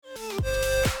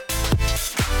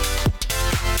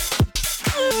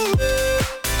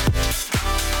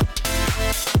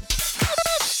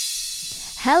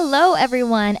Hello,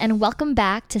 everyone, and welcome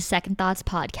back to Second Thoughts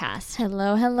Podcast.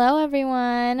 Hello,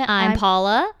 everyone. I'm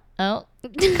Paula. Oh,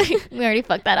 we already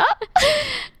fucked that up.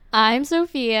 I'm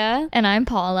Sophia. And I'm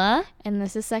Paula. And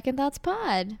this is Second Thoughts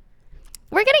Pod.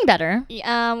 We're getting better.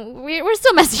 We're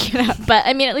still messing it up, but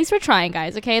I mean, at least we're trying,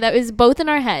 guys, okay? That was both in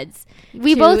our heads.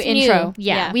 We both intro. knew.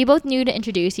 Yeah, we both knew to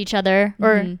introduce each other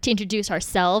or to introduce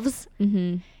ourselves.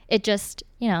 Mm-hmm. It just,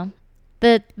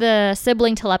 the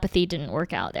sibling telepathy didn't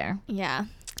work out there. Yeah.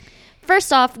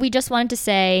 First off, we just wanted to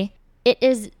say it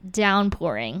is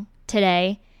downpouring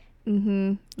today.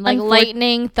 Mm-hmm. Like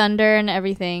lightning, thunder, and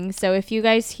everything. So if you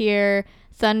guys hear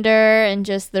thunder and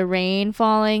just the rain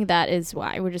falling, that is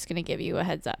why. We're just going to give you a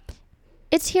heads up.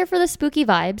 It's here for the spooky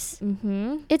vibes.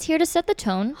 Mm-hmm. It's here to set the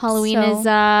tone. Halloween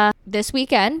is this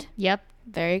weekend. Yep.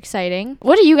 Very exciting.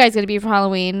 What are you guys going to be for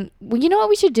Halloween? Well, you know what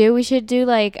we should do? We should do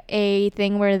like a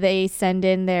thing where they send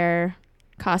in their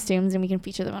costumes and we can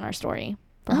feature them on our story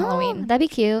for Halloween. That'd be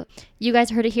cute. You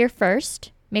guys heard it here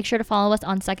first. Make sure to follow us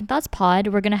on Second Thoughts Pod.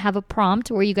 We're going to have a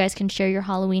prompt where you guys can share your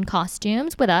Halloween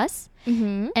costumes with us.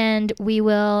 Mm-hmm. And we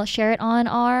will share it on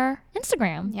our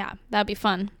Instagram. Yeah, that'd be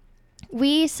fun.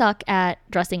 We suck at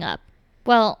dressing up.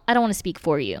 Well, I don't want to speak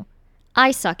for you.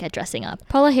 I suck at dressing up.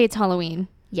 Paula hates Halloween.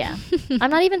 Yeah.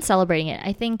 I'm not even celebrating it.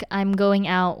 I think I'm going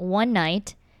out one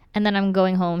night and then I'm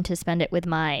going home to spend it with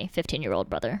my 15-year-old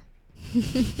brother.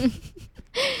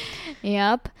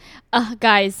 Yep.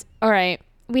 Guys, all right.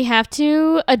 We have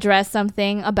to address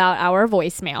something about our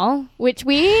voicemail, which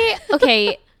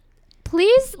okay,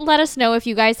 please let us know if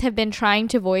you guys have been trying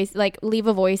to leave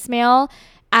a voicemail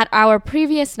at our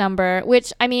previous number,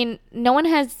 which, I mean, no one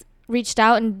has reached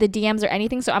out in the DMs or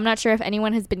anything, so I'm not sure if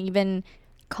anyone has been even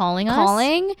calling,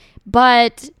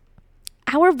 but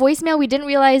our voicemail, we didn't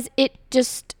realize it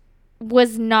just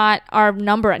was not our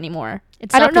number anymore.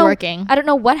 It stopped working. I don't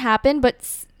know what happened, but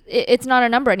it's not a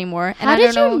number anymore. How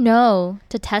did you know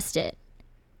to test it?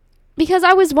 Because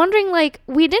I was wondering, like,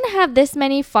 we didn't have this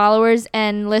many followers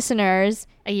and listeners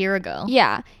a year ago.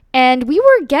 Yeah. And we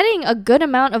were getting a good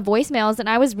amount of voicemails, and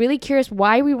I was really curious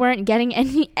why we weren't getting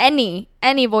any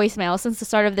voicemails since the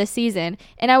start of this season.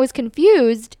 And I was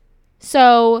confused.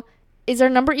 So is our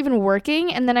number even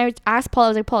working? And then I asked Paula, I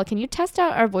was like, Paula, can you test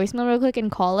out our voicemail real quick and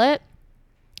call it?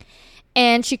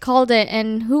 And she called it,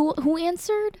 and who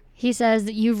answered? He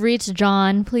says, "You've reached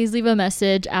John. Please leave a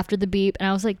message after the beep." And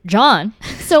I was like, John?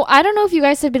 So I don't know if you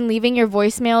guys have been leaving your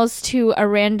voicemails to a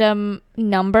random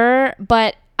number,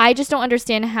 but I just don't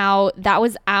understand how that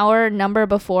was our number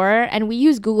before, and we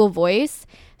use Google Voice,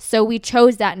 so we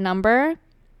chose that number.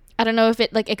 I don't know if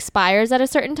it like expires at a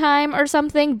certain time or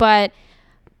something, but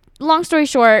long story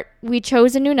short, we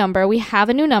chose a new number. We have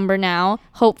a new number now.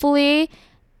 Hopefully,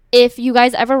 if you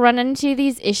guys ever run into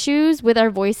these issues with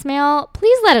our voicemail,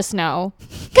 please let us know,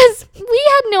 because we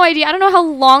had no idea. I don't know how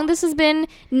long this has been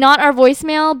not our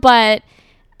voicemail, but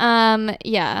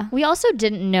yeah. We also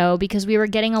didn't know because we were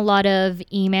getting a lot of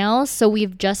emails, so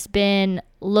we've just been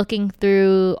looking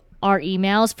through our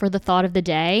emails for the thought of the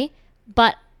day.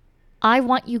 But I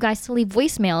want you guys to leave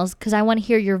voicemails because I want to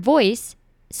hear your voice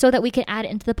so that we can add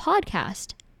it into the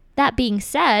podcast. That being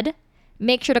said,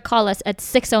 make sure to call us at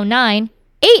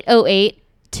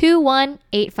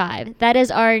 609-808-2185. That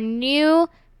is our new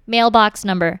mailbox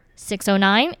number,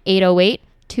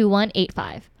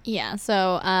 609-808-2185. Yeah,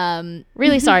 so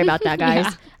really sorry about that, guys.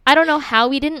 Yeah. I don't know how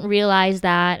we didn't realize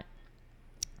that.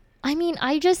 I mean,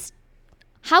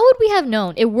 how would we have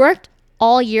known? It worked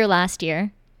all year last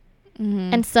year.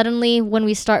 Mm-hmm. And suddenly when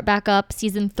we start back up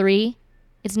season 3,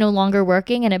 it's no longer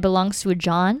working and it belongs to a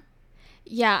John.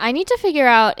 Yeah, I need to figure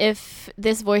out if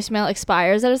this voicemail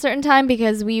expires at a certain time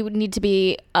because we would need to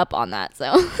be up on that.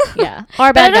 So yeah,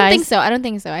 our bad, but I don't guys. think so. I don't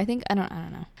think so. I don't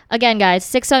know. Again, guys,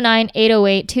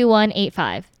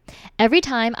 609-808-2185. Every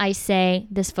time I say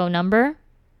this phone number,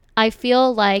 I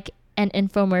feel like an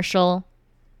infomercial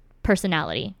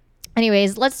personality.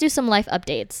 Anyways, let's do some life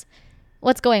updates.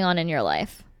 What's going on in your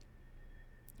life?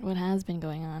 What has been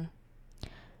going on?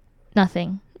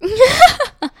 Nothing.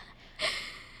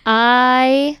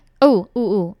 Update.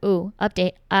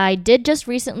 I did just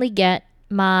recently get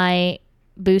my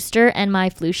booster and my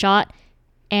flu shot,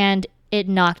 and it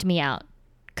knocked me out.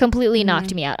 Completely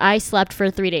knocked me out. I slept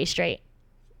for 3 days straight.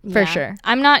 For sure.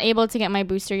 I'm not able to get my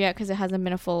booster yet because it hasn't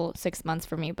been a full 6 months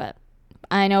for me, but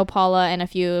I know Paula and a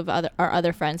few of our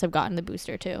other friends have gotten the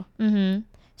booster too. Mm-hmm.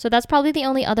 So that's probably the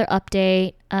only other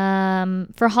update.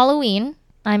 For Halloween,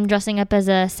 I'm dressing up as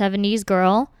a 70s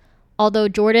girl, although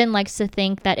Jordan likes to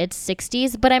think that it's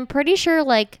 60s, but I'm pretty sure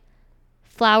like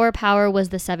Flower Power was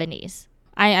the 70s.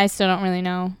 I still don't really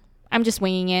know. I'm just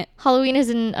winging it. Halloween is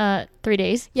in 3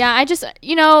 days. Yeah, I just,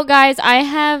 guys, I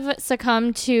have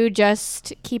succumbed to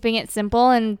just keeping it simple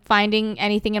and finding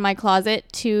anything in my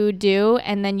closet to do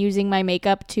and then using my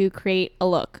makeup to create a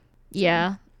look.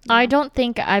 Yeah. I don't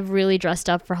think I've really dressed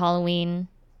up for Halloween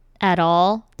at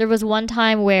all. There was one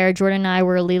time where Jordan and I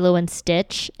were Lilo and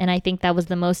Stitch, and I think that was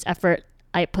the most effort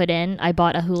I put in. I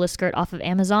bought a hula skirt off of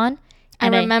Amazon. I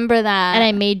remember that. And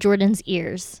I made Jordan's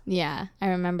ears. Yeah, I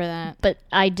remember that. But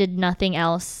I did nothing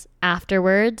else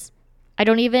afterwards. I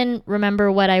don't even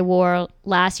remember what I wore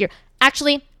last year.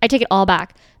 Actually, I take it all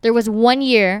back. There was one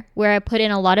year where I put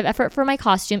in a lot of effort for my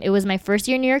costume. It was my first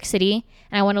year in New York City,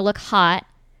 and I want to look hot.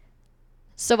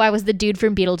 So I was the dude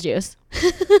from Beetlejuice.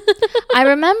 I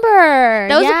remember.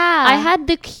 I had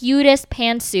the cutest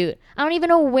pantsuit. I don't even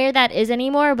know where that is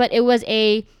anymore, but it was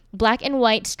a black and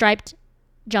white striped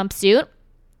jumpsuit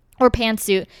or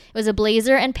pantsuit. It was a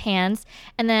blazer and pants,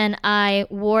 and then I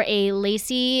wore a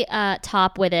lacy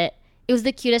top with it. It was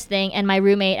the cutest thing, and my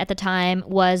roommate at the time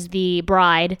was the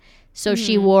bride, so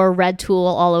she wore red tulle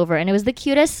all over, and it was the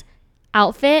cutest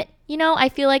outfit. I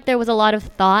feel like there was a lot of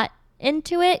thought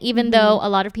into it, even though a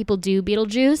lot of people do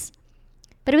Beetlejuice,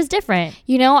 but it was different.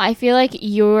 I feel like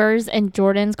yours and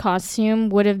Jordan's costume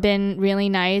would have been really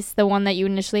nice. The one that you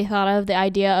initially thought of, the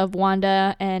idea of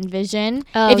Wanda and Vision.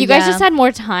 If you guys just had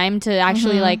more time to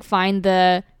actually find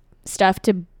the stuff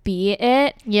to be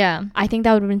it, I think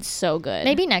that would have been so good.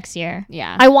 Maybe next year.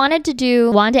 Yeah. I wanted to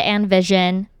do Wanda and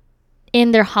Vision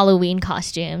in their Halloween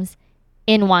costumes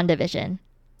in WandaVision.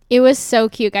 It was so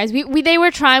cute, guys. We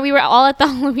were all at the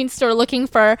Halloween store looking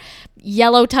for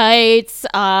yellow tights,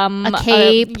 a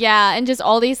cape, and just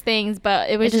all these things, but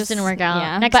it just didn't work out.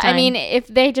 Yeah. Next time. I mean, if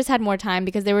they just had more time,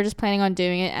 because they were just planning on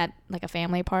doing it at like a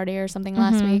family party or something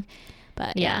last week.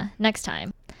 But yeah, next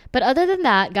time. But other than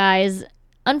that, guys,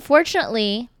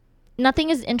 unfortunately,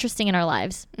 nothing is interesting in our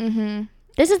lives.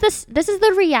 This is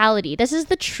the reality. This is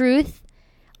the truth,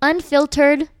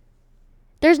 unfiltered.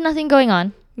 There's nothing going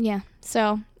on. Yeah.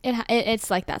 So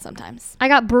it's like that sometimes. I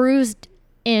got bruised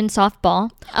in softball.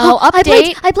 Oh,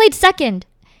 update. I played second.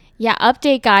 Yeah,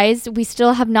 update, guys. We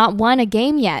still have not won a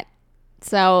game yet.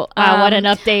 So what an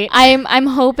update. I'm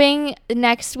hoping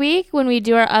next week when we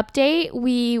do our update,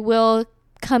 we will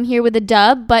come here with a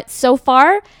dub. But so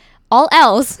far, all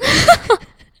else.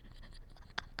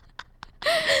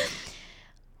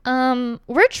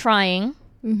 We're trying.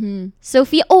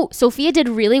 Sophia did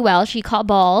really well. She caught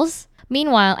balls.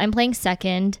 Meanwhile, I'm playing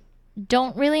second.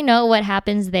 Don't really know what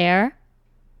happens there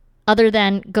other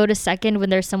than go to second when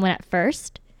there's someone at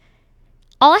first.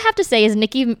 All I have to say is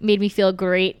Nikki made me feel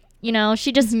great.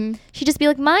 She just be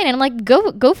like, mine. And I'm like,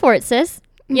 go for it, sis.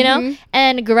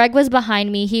 And Greg was behind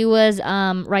me. He was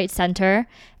right center.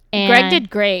 And Greg did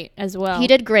great as well. He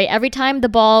did great. Every time the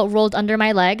ball rolled under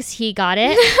my legs, he got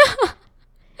it.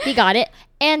 He got it.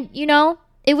 And,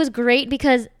 it was great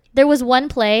because there was one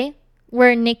play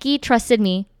where Nikki trusted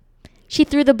me. She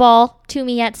threw the ball to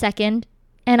me at second,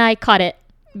 and I caught it.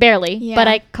 Barely, but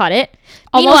I caught it.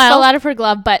 Almost fell out of her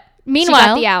glove, but she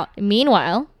got the out.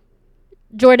 Meanwhile,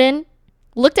 Jordan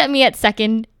looked at me at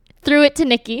second, threw it to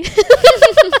Nikki.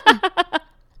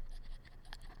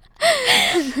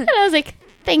 And I was like,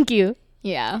 thank you.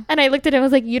 Yeah. And I looked at him, I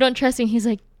was like, you don't trust me? He's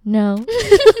like, no.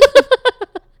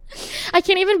 I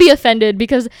can't even be offended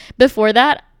because before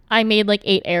that, I made like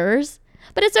 8 errors.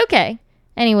 But it's okay.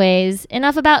 Anyways,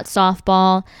 enough about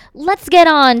softball. Let's get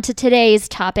on to today's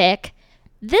topic.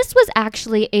 This was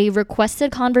actually a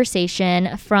requested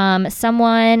conversation from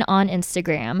someone on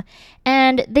Instagram.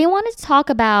 And they wanted to talk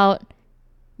about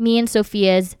me and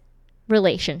Sophia's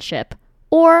relationship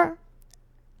or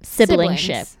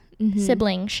siblingship.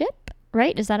 Siblingship,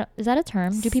 right? Is that a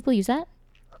term? Do people use that?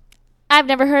 I've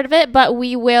never heard of it, but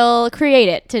we will create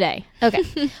it today. Okay.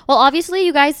 Well, obviously,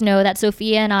 you guys know that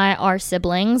Sophia and I are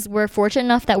siblings. We're fortunate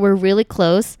enough that we're really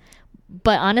close.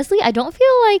 But honestly, I don't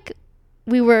feel like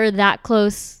we were that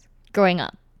close growing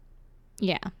up.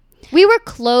 Yeah. We were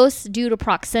close due to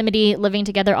proximity, living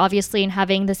together, obviously, and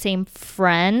having the same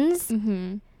friends.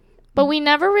 But we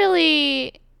never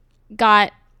really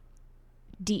got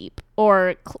deep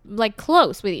or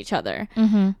close with each other.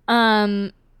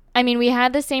 I mean, we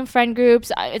had the same friend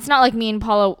groups. It's not like me and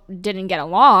Paula didn't get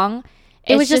along.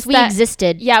 It was just we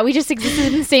existed. Yeah, we just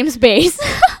existed in the same space.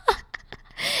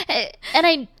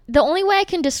 And the only way I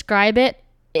can describe it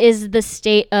is the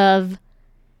state of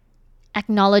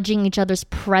acknowledging each other's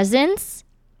presence.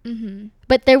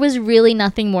 But there was really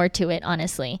nothing more to it,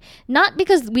 honestly. Not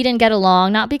because we didn't get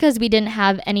along, not because we didn't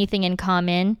have anything in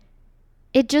common.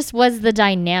 It just was the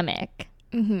dynamic.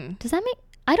 Does that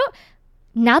make...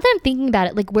 Now that I'm thinking about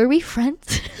it, were we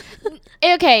friends?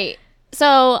 Okay,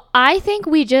 So I think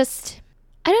we just,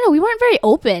 I don't know, we weren't very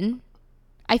open.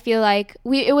 I feel like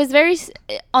it was very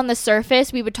on the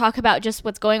surface. We would talk about just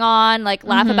what's going on, like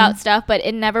laugh about stuff, but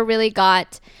it never really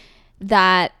got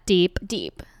that deep.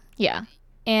 Yeah.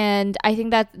 And I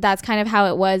think that's kind of how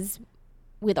it was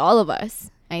with all of us,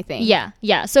 I think.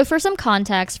 Yeah. So for some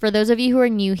context, for those of you who are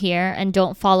new here and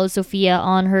don't follow Sophia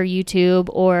on her YouTube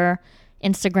or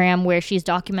Instagram, where she's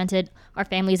documented our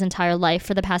family's entire life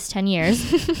for the past 10 years,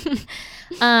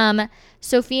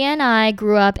 Sophia and I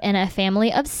grew up in a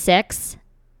family of 6,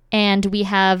 and we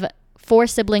have 4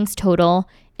 siblings total.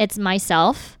 It's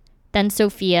myself, then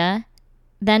Sophia,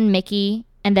 then Mickey,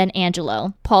 and then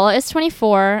Angelo. Paula is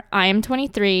 24, I am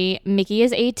 23, Mickey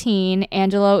is 18,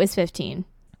 Angelo is 15.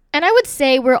 And I would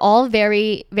say we're all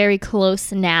very, very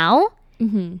close now.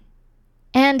 Mm-hmm.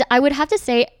 And I would have to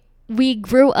say we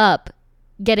grew up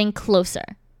getting closer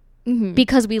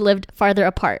because we lived farther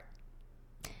apart.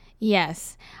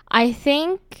 Yes. I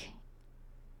think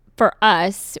for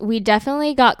us, we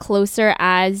definitely got closer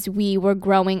as we were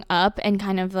growing up and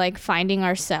kind of like finding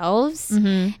ourselves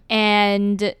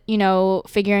and, you know,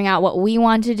 figuring out what we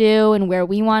want to do and where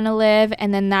we want to live.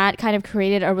 And then that kind of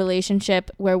created a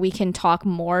relationship where we can talk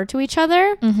more to each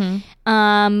other. You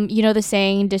know, the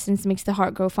saying, distance makes the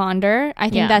heart grow fonder. I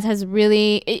think that has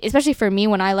really, especially for me,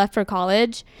 when I left for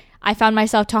college, I found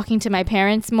myself talking to my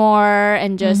parents more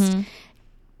and just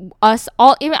us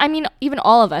all, even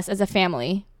all of us as a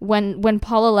family. When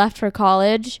Paula left for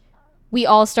college, we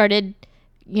all started,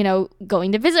 you know,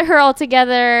 going to visit her all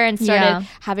together and started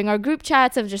having our group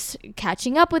chats of just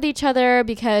catching up with each other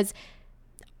because,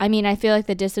 I mean, I feel like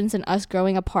the distance and us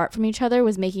growing apart from each other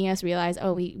was making us realize,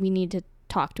 oh, we need to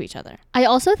talk to each other. I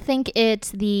also think it's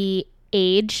the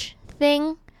age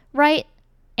thing, right?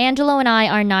 Angelo and I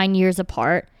are 9 years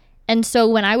apart. And so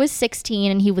when I was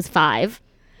 16 and he was 5,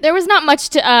 there was not much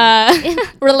to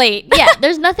relate. Yeah,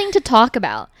 there's nothing to talk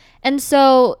about. And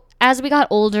so as we got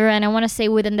older, and I want to say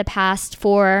within the past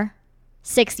 4-6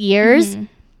 years,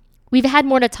 we've had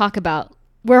more to talk about.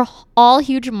 We're all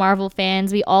huge Marvel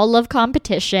fans. We all love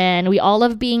competition. We all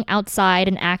love being outside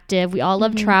and active. We all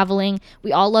love traveling.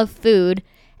 We all love food.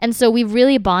 And so we've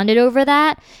really bonded over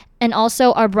that. And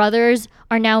also our brothers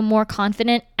are now more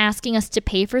confident asking us to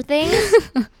pay for things.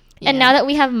 And now that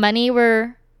we have money,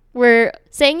 we're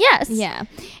saying yes. Yeah.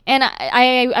 And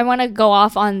I want to go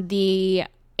off on the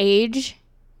age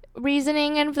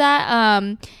reasoning of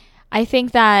that. I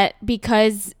think that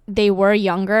because they were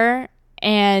younger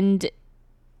and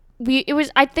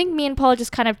I think me and Paula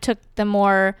just kind of took the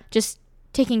more just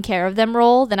taking care of them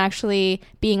role than actually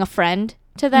being a friend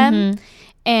to them.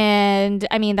 And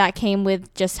I mean, that came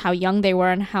with just how young they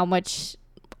were and how much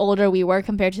older we were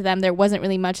compared to them. There wasn't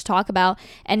really much to talk about.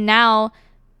 And now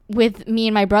with me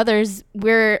and my brothers,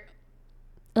 we're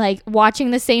like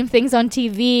watching the same things on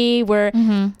TV. We're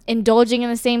indulging in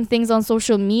the same things on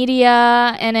social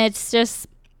media. And it's just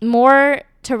more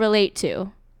to relate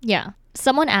to. Yeah.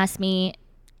 Someone asked me,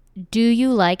 do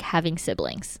you like having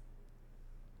siblings?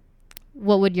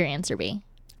 What would your answer be?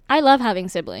 I love having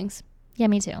siblings. Yeah,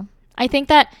 me too. I think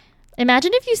that...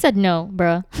 Imagine if you said no,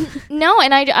 bro. No,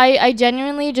 and I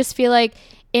genuinely just feel like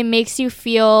it makes you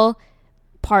feel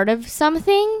part of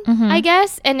something, I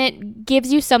guess, and it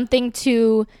gives you something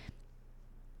to,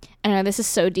 I don't know, this is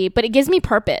so deep, but it gives me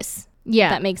purpose. Yeah.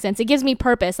 If that makes sense. It gives me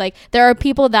purpose. Like, there are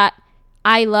people that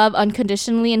I love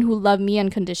unconditionally and who love me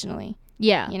unconditionally.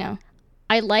 Yeah. You know?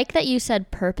 I like that you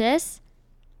said purpose.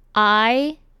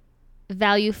 I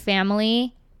value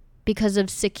family because of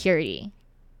security.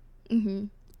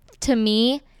 To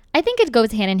me, I think it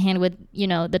goes hand in hand with, you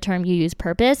know, the term you use,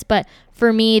 purpose. But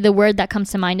for me, the word that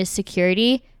comes to mind is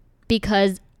security,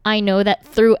 because I know that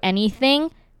through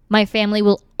anything, my family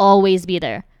will always be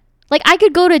there. Like, I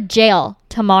could go to jail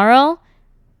tomorrow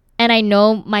and I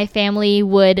know my family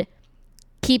would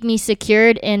keep me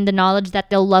secured in the knowledge that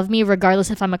they'll love me regardless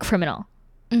if I'm a criminal.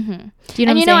 Do you know and what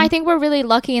I'm you know, saying? I think we're really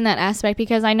lucky in that aspect,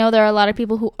 because I know there are a lot of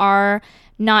people who are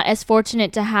not as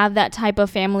fortunate to have that type of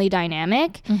family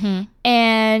dynamic.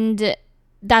 And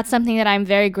that's something that I'm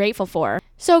very grateful for.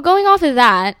 So going off of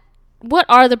that, what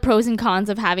are the pros and cons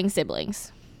of having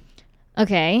siblings?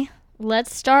 Okay,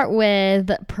 let's start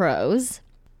with pros.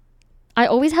 I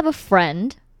always have a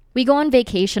friend. We go on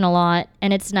vacation a lot,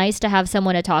 and it's nice to have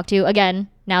someone to talk to. Again,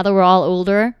 now that we're all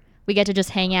older, we get to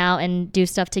just hang out and do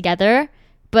stuff together.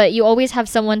 But you always have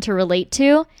someone to relate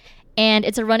to. And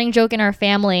it's a running joke in our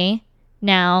family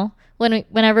now,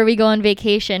 whenever we go on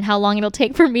vacation, how long it'll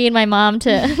take for me and my mom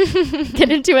to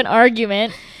get into an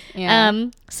argument.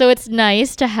 So it's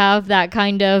nice to have that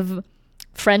kind of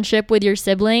friendship with your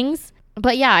siblings.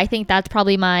 But yeah, I think that's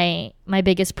probably my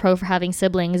biggest pro for having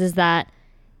siblings is that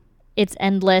it's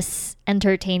endless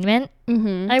entertainment,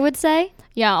 I would say.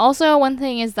 Yeah. Also, one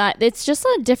thing is that it's just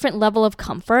a different level of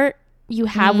comfort you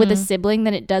have with a sibling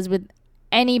than it does with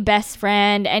any best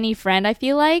friend, any friend, I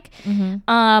feel like.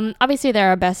 Obviously, there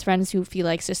are best friends who feel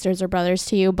like sisters or brothers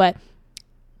to you. But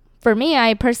for me,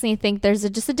 I personally think there's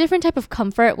just a different type of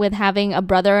comfort with having a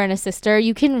brother and a sister.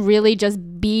 You can really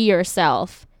just be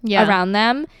yourself around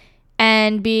them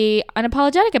and be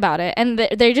unapologetic about it. And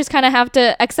they just kind of have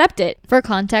to accept it. For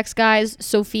context, guys,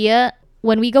 Sophia,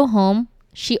 when we go home,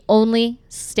 she only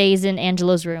stays in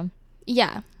Angelo's room.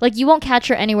 Yeah. Like, you won't catch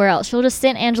her anywhere else. She'll just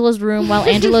sit in Angelo's room while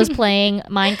Angelo's playing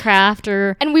Minecraft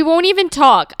or... And we won't even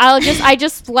talk. I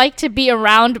just like to be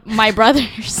around my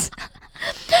brothers.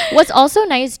 What's also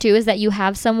nice, too, is that you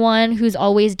have someone who's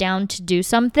always down to do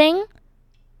something.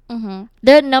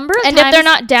 The number of times... And if they're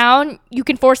not down, you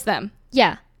can force them.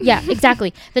 Yeah,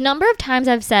 exactly. The number of times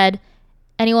I've said,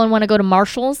 anyone want to go to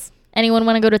Marshall's? Anyone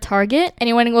want to go to Target?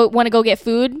 Anyone want to go get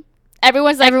food?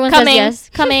 Everyone coming. Says yes.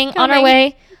 Coming, on our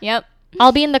way. Yep.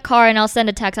 I'll be in the car and I'll send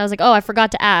a text. I was like, oh, I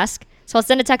forgot to ask. So I'll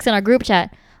send a text in our group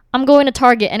chat. I'm going to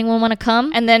Target. Anyone want to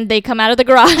come? And then they come out of the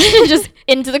garage and just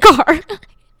into the car.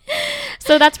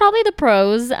 So that's probably the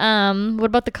pros. What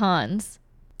about the cons?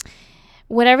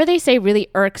 Whatever they say really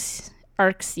irks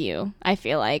you, I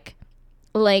feel like.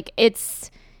 Like,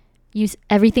 it's...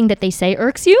 Everything that they say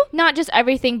irks you? Not just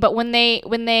everything, but when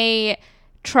they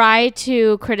try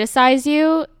to criticize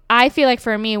you, I feel like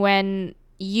for me, when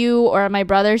you or my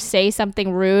brothers say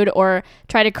something rude or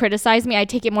try to criticize me, I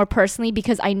take it more personally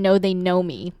because I know they know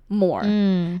me more.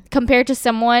 Compared to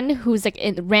someone who's like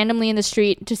randomly in the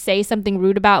street to say something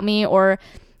rude about me or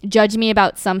judge me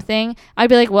about something, I'd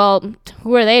be like, well,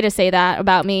 who are they to say that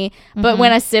about me? But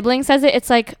when a sibling says it, it's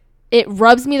like, it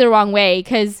rubs me the wrong way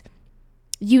because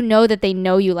you know that they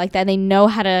know you like that. They know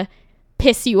how to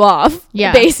piss you off,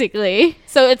 basically.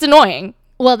 So it's annoying.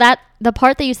 Well, the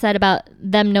part that you said about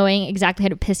them knowing exactly how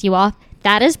to piss you off,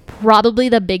 that is probably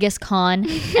the biggest con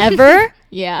ever.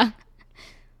 Yeah.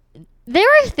 There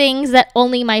are things that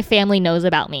only my family knows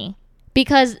about me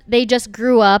because they just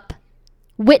grew up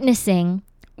witnessing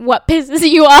what pisses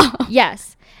you off.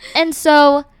 Yes. And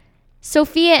so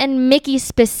Sophia and Mickey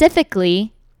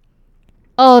specifically,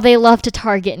 they love to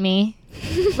target me.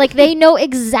 Like, they know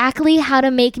exactly how to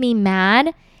make me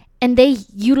mad and they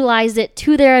utilize it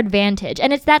to their advantage.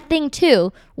 And it's that thing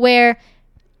too where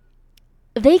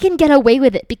they can get away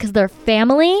with it because they're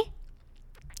family,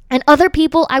 and other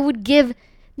people I wouldn't give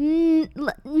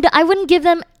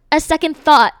them a second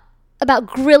thought about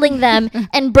grilling them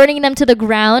and burning them to the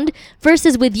ground,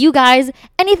 versus with you guys,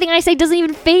 anything I say doesn't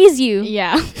even faze you.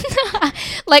 Yeah.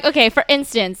 Like, okay, for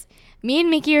instance, me and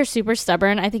Mickey are super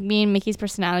stubborn. I think me and Mickey's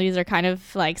personalities are kind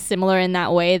of like similar in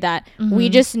that way that we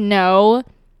just know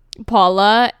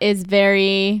Paula is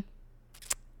very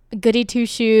goody two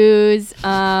shoes.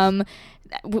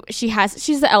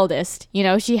 She's the eldest, you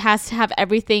know, she has to have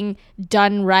everything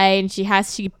done right, and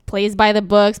she plays by the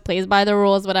books, plays by the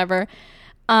rules, whatever.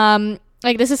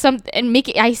 Like, this is something, and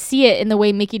Mickey, I see it in the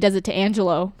way Mickey does it to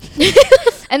Angelo.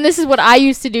 And this is what I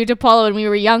used to do to Paula when we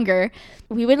were younger.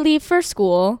 We would leave for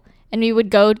school and we would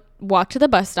go walk to the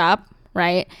bus stop,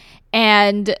 right?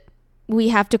 And we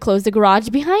have to close the garage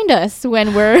behind us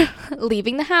when we're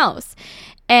leaving the house.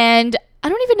 And I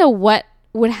don't even know what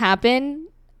would happen.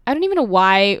 I don't even know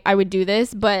why I would do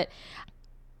this, but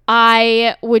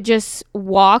I would just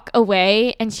walk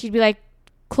away and she'd be like,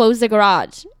 close the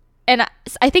garage. And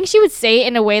I think she would say it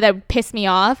in a way that would piss me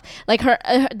off. Like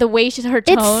the way her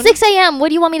tone. It's 6 a.m. What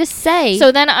do you want me to say?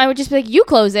 So then I would just be like, you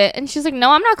close it. And she's like,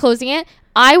 no, I'm not closing it.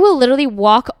 I will literally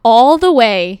walk all the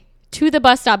way to the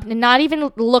bus stop and not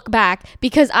even look back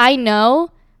because I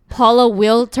know Paula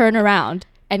will turn around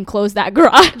and close that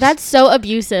garage. That's so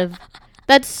abusive.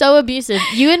 That's so abusive.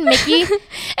 You and Mickey.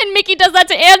 And Mickey does that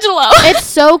to Angelo. It's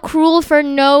so cruel for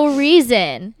no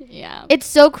reason. Yeah. It's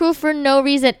so cruel for no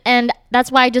reason. And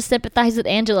that's why I just sympathize with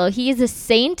Angelo. He is a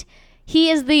saint. He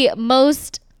is the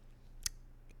most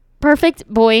perfect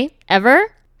boy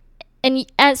ever. And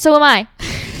so am I.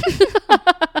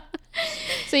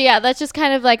 So yeah, that's just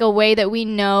kind of like a way that we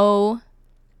know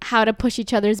how to push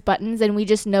each other's buttons, and we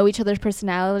just know each other's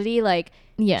personality. Like,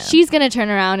 yeah, she's gonna turn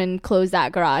around and close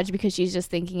that garage because she's just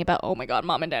thinking about, oh my god,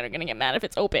 mom and dad are gonna get mad if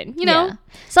it's open, you know. Yeah.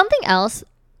 Something else,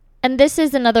 and this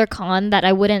is another con that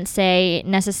I wouldn't say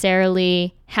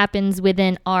necessarily happens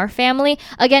within our family.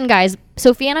 Again, guys,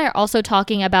 Sophia and I are also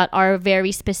talking about our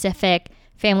very specific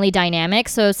family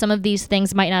dynamics, so some of these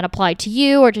things might not apply to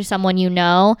you or to someone you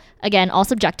know. Again, all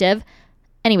subjective.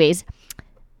 Anyways,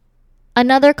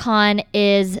 Another con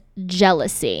is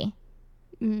jealousy.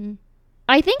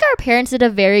 I think our parents did a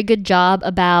very good job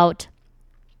about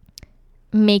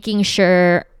making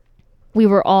sure we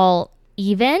were all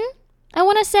even, I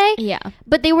want to say. Yeah.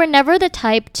 But they were never the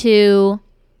type to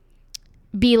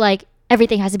be like,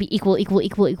 everything has to be equal.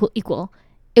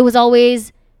 It was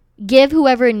always give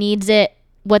whoever needs it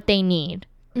what they need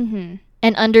and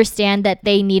understand that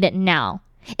they need it now.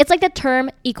 It's like the term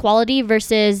equality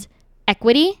versus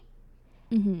equity.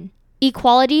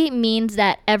 Equality means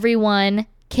that everyone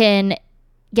can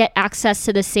get access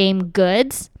to the same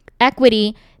goods.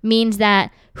 Equity means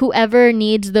that whoever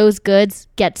needs those goods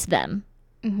gets them.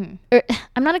 I'm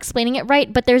not explaining it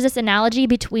right, but there's this analogy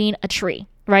between a tree,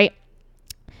 right?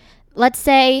 Let's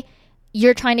say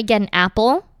you're trying to get an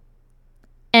apple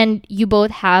and you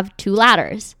both have 2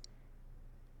 ladders.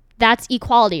 That's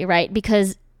equality, right?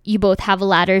 Because you both have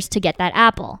ladders to get that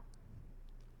apple.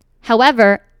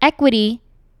 However, equity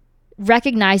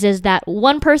recognizes that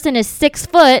one person is 6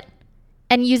 foot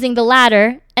and using the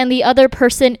ladder, and the other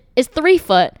person is 3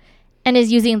 foot and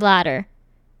is using the ladder.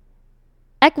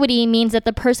 Equity means that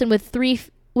the person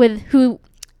who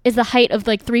is the height of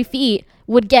like 3 feet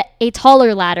would get a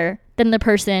taller ladder than the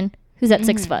person who's at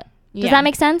 6 foot. Does that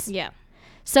make sense? Yeah.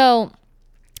 So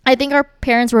I think our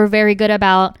parents were very good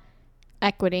about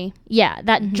Equity. Yeah,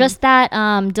 that just that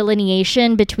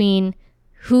delineation between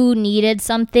who needed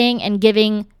something and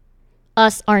giving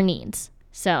us our needs.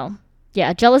 So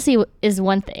yeah, jealousy is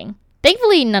one thing.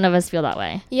 Thankfully, none of us feel that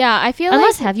way. Yeah, I feel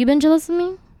Unless, have you been jealous of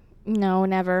me? No,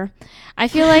 never. I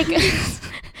feel like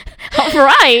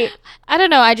Right. I don't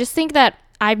know. I just think that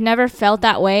I've never felt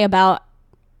that way about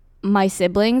my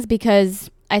siblings because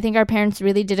I think our parents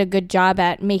really did a good job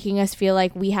at making us feel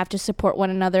like we have to support one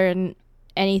another in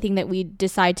anything that we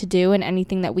decide to do and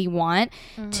anything that we want,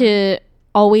 to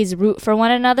always root for one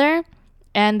another,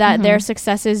 and that their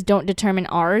successes don't determine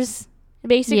ours,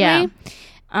 basically.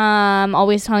 Yeah.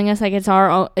 Always telling us like it's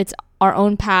our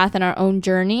own path and our own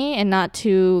journey, and not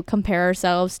to compare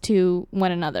ourselves to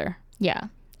one another. Yeah.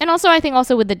 And also, I think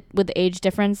also with the age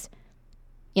difference,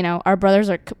 you know, our brothers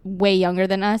are way younger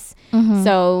than us,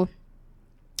 so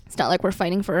it's not like we're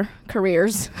fighting for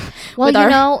careers. Well, with you our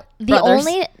know, brothers.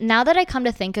 now that I come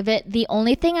to think of it, the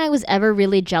only thing I was ever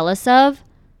really jealous of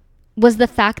was the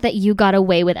fact that you got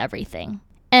away with everything.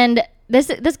 And this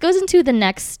goes into the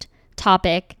next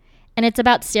topic, and it's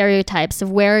about stereotypes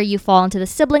of where you fall into the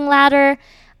sibling ladder.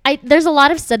 There's a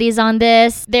lot of studies on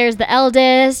this. There's the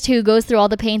eldest who goes through all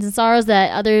the pains and sorrows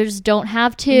that others don't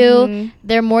have to.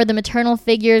 They're more the maternal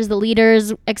figures, the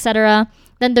leaders, etc.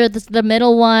 Then there's the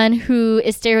middle one who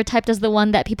is stereotyped as the one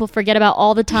that people forget about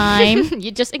all the time.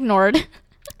 You just ignored.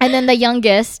 And then the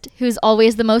youngest, who's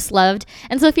always the most loved.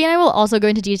 And Sophia and I will also go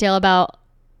into detail about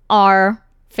our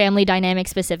family dynamic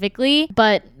specifically,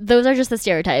 but those are just the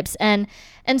stereotypes. And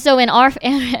so in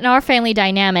our family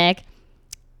dynamic,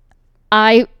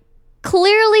 I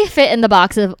clearly fit in the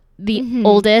box of the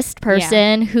oldest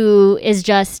person who is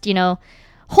just, you know,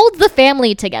 holds the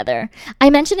family together. I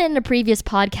mentioned it in a previous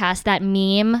podcast, that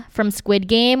meme from Squid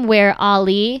Game where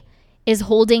Ali is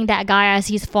holding that guy as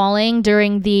he's falling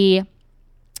during the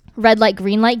red light,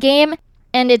 green light game.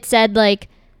 And it said like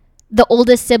the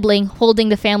oldest sibling holding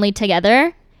the family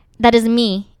together. That is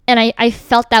me. And I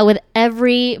felt that with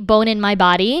every bone in my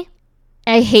body.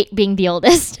 I hate being the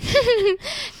oldest.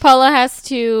 Paula has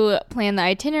to plan the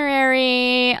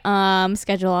itinerary,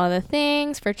 schedule all the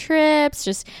things for trips,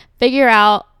 just figure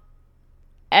out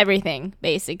everything,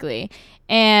 basically.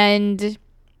 And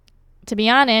to be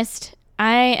honest,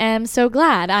 I am so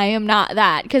glad I am not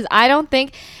that, because I don't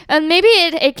think, and maybe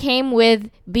it came with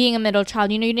being a middle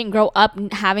child. You know, you didn't grow up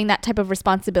having that type of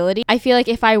responsibility. I feel like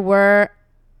if I were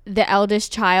the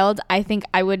eldest child, I think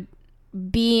I would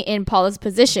be in Paula's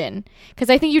position, because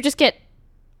I think you just get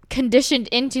conditioned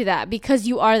into that because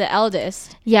you are the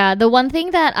eldest. Yeah, the one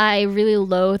thing that I really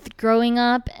loathed growing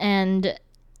up, and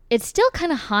it still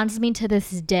kind of haunts me to this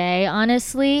day,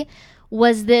 honestly,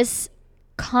 was this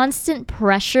constant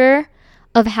pressure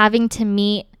of having to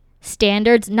meet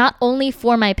standards, not only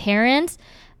for my parents,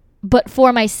 but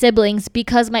for my siblings,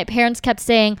 because my parents kept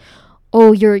saying,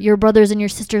 oh, your brothers and your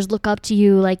sisters look up to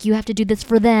you, like you have to do this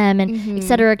for them, and et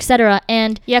cetera, et cetera.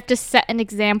 And you have to set an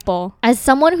example. As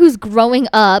someone who's growing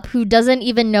up, who doesn't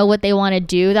even know what they want to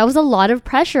do, that was a lot of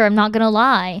pressure, I'm not going to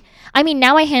lie. I mean,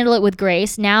 now I handle it with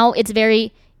grace. Now it's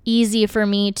very easy for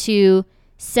me to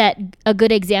set a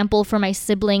good example for my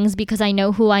siblings because I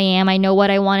know who I am, I know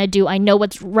what I want to do, I know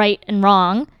what's right and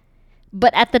wrong.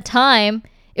 But at the time,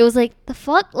 it was like, the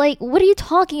fuck? Like, what are you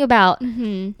talking about?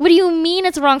 What do you mean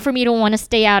it's wrong for me to want to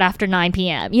stay out after 9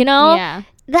 p.m.? You know? Yeah.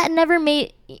 that never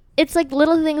made, it's like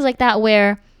little things like that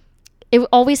where it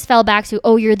always fell back to,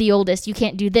 oh, you're the oldest, you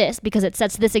can't do this because it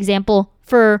sets this example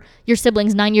for your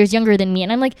siblings 9 years younger than me.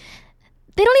 And I'm like,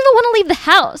 they don't even want to leave the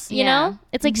house, you know?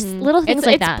 It's like little things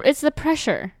like that. It's the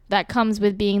pressure that comes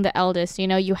with being the eldest. You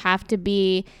know, you have to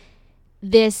be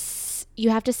this, you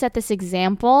have to set this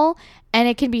example, and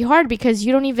it can be hard because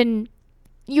you don't even,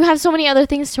 you have so many other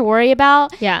things to worry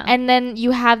about. Yeah. And then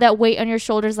you have that weight on your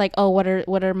shoulders like, oh, what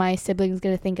are my siblings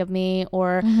going to think of me?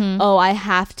 Or, oh, I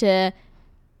have to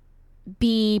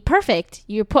be perfect.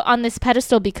 You're put on this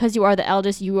pedestal because you are the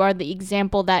eldest. You are the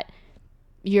example that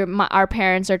our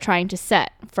parents are trying to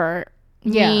set for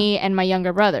me and my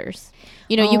younger brothers.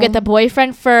 You know, you get the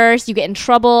boyfriend first, you get in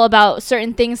trouble about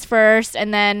certain things first,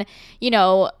 and then, you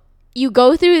know, you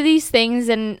go through these things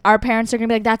and our parents are gonna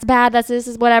be like, that's bad, this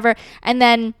is whatever, and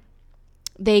then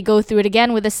they go through it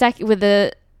again with the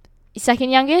second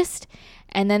youngest,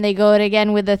 and then they go it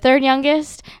again with the third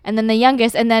youngest, and then the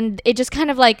youngest, and then it just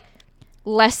kind of like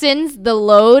lessens the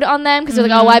load on them because they're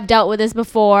like, oh, I've dealt with this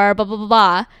before, blah blah blah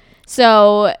blah.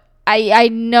 So I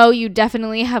know you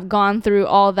definitely have gone through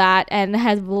all that and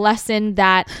has lessened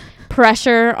that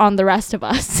pressure on the rest of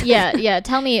us. Yeah.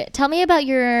 Tell me about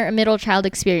your middle child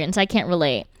experience. I can't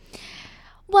relate.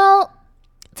 Well,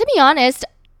 to be honest,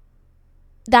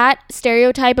 that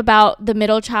stereotype about the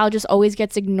middle child just always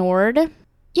gets ignored.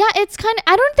 Yeah, it's kind of,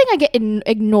 I don't think I get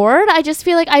ignored. I just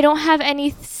feel like I don't have any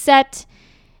set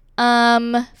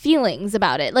feelings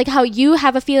about it, like how you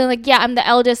have a feeling like, yeah, I'm the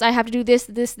eldest, I have to do this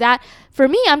that. For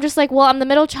me, I'm just like, well, I'm the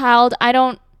middle child, I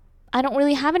don't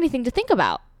really have anything to think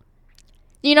about,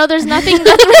 you know. There's nothing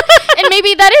and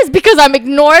maybe that is because I'm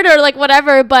ignored or like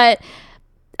whatever, but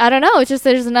I don't know, it's just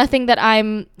there's nothing that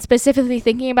I'm specifically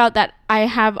thinking about that I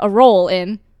have a role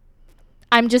in.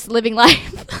 I'm just living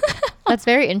life. That's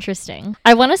very interesting.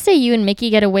 I want to say you and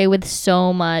Mickey get away with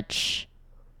so much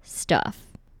stuff.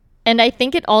 And I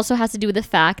think it also has to do with the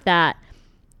fact that,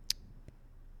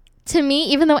 to me,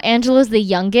 even though Angelo's the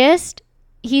youngest,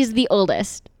 he's the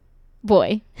oldest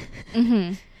boy.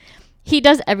 He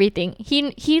does everything.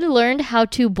 He learned how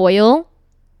to boil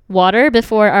water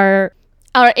before our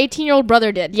 18-year-old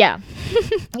brother did. Yeah.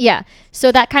 Yeah.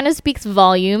 So that kind of speaks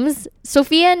volumes.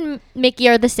 Sophia and Mickey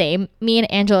are the same. Me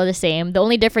and Angelo are the same. The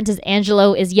only difference is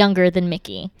Angelo is younger than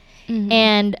Mickey.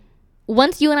 And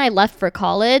once you and I left for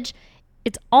college,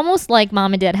 it's almost like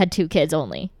mom and dad had two kids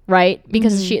only, right?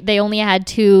 Because they only had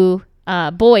two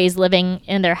boys living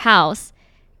in their house.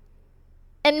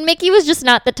 And Mickey was just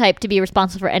not the type to be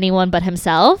responsible for anyone but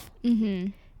himself.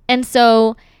 And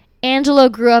so Angelo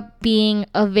grew up being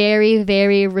a very,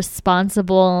 very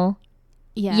responsible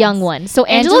young one. So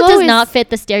Angelo does not fit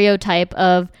the stereotype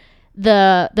of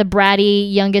the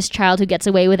bratty youngest child who gets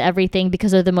away with everything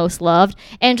because they're the most loved.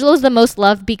 Angelo's the most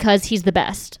loved because he's the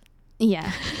best.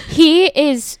 Yeah. He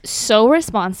is so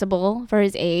responsible for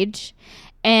his age,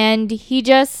 and he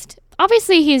just,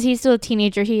 obviously he's still a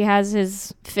teenager. He has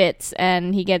his fits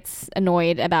and he gets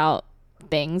annoyed about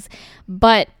things,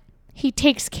 but he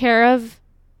takes care of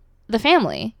the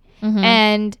family.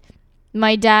 And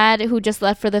my dad, who just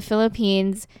left for the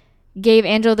Philippines, gave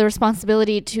Angelo the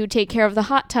responsibility to take care of the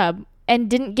hot tub and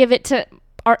didn't give it to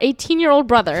our 18-year-old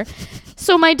brother.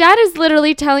 So my dad is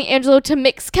literally telling Angelo to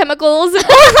mix chemicals and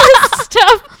all this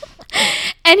stuff,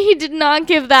 and he did not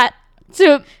give that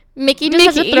to Mickey.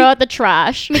 Has to throw out the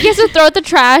trash. Mickey has to throw out the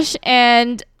trash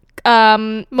and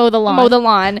mow the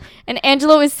lawn. And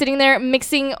Angelo is sitting there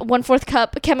mixing 1/4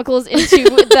 cup chemicals into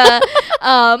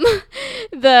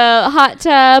the hot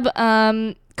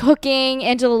tub, cooking.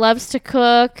 Angelo loves to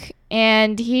cook,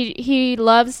 and he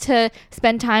loves to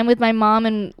spend time with my mom,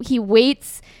 and he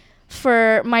waits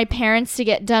for my parents to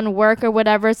get done work or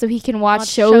whatever so he can watch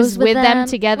shows with them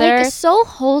together. Like, so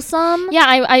wholesome. Yeah,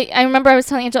 I remember I was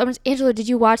telling Angelo, did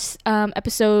you watch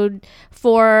episode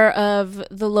 4 of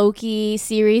the Loki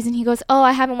series? And he goes, oh,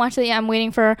 I haven't watched it yet. I'm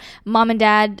waiting for mom and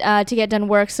dad to get done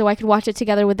work so I could watch it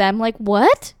together with them. Like,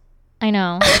 what? I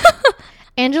know.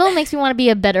 Angelo makes me want to be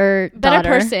a better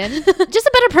person. Just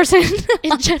a better person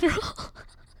in general.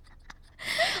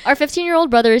 Our 15-year-old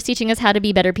brother is teaching us how to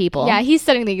be better people. Yeah, he's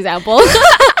setting the example.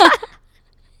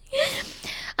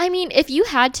 I mean, if you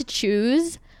had to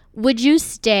choose, would you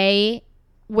stay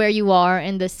where you are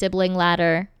in the sibling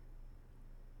ladder?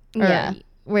 Or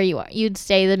where you are? You'd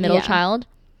stay the middle child?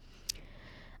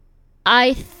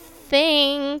 I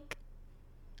think...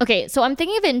 Okay, so I'm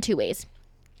thinking of it in two ways.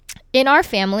 In our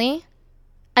family,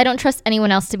 I don't trust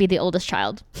anyone else to be the oldest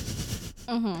child.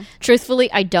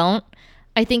 Truthfully, I don't.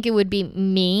 I think it would be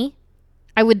me.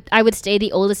 I would stay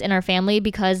the oldest in our family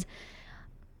because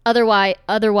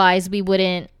otherwise we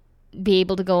wouldn't be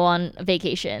able to go on a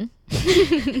vacation.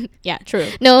 Yeah, true.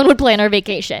 No one would plan our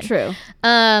vacation. True.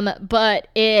 But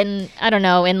in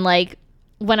like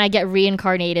when I get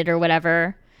reincarnated or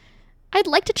whatever, I'd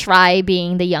like to try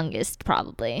being the youngest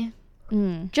probably.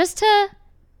 Just to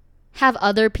have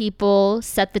other people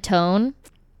set the tone.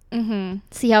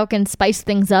 See how it can spice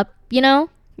things up, you know?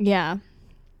 Yeah.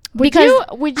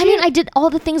 I did all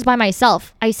the things by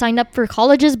myself. I signed up for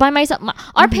colleges by myself.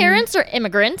 Our parents are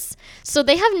immigrants, so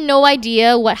they have no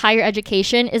idea what higher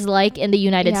education is like in the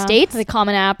United States. The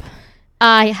Common App.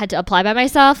 I had to apply by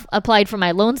myself, applied for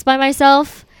my loans by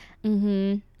myself,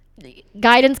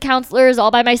 guidance counselors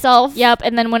all by myself. Yep.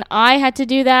 And then when I had to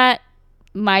do that,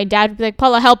 my dad would be like,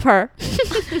 Paula, help her.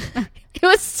 It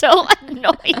was so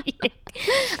annoying.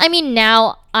 I mean,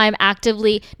 now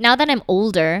that I'm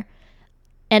older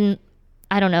and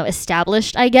I don't know,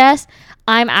 established, I guess,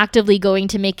 I'm actively going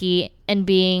to Mickey and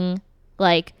being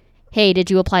like, hey,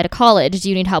 did you apply to college? Do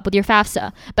you need help with your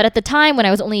FAFSA? But at the time when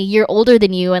I was only a year older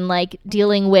than you and like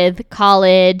dealing with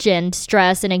college and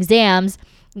stress and exams,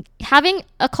 having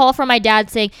a call from my dad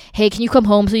saying, hey, can you come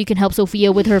home so you can help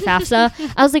Sophia with her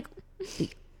FAFSA? I was like,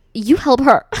 you help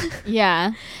her.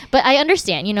 Yeah. But I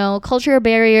understand, cultural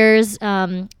barriers.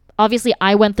 Obviously,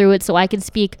 I went through it, so I can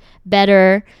speak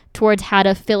better towards how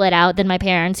to fill it out than my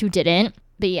parents who didn't.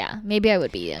 But yeah, maybe I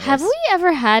would be. Have we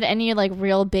ever had any like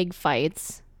real big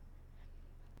fights?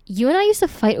 You and I used to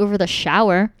fight over the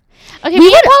shower. Okay,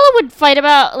 me and Paula would fight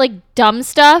about like dumb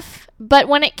stuff, but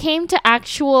when it came to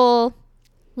actual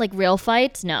like real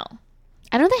fights, no.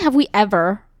 I don't think have we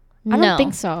ever. I don't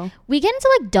think so. We get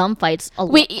into like dumb fights a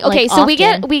lot. So we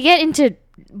get into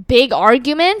big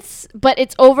arguments, but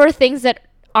it's over things that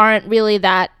aren't really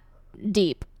that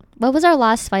deep. What was our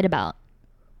last fight about?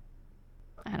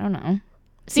 I don't know.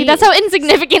 See, that's how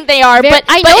insignificant they are. But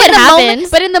I know it happens.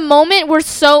 But in the moment, we're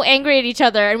so angry at each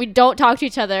other and we don't talk to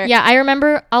each other. Yeah, I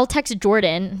remember I'll text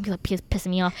Jordan and be like, pissing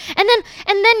me off. And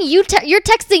then you're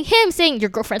texting him saying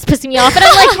your girlfriend's pissing me off. And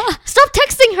I'm like, stop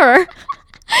texting her.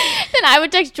 Then I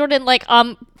would text Jordan like,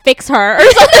 fix her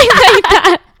or something like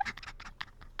that.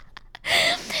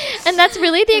 And that's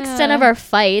really the extent of our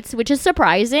fights, which is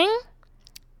surprising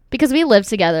because we live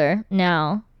together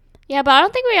now. Yeah, but I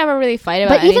don't think we ever really fight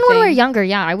about anything. But even when we were younger,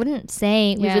 I wouldn't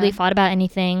say we really fought about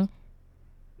anything.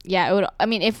 Yeah, it would. I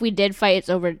mean, if we did fight, it's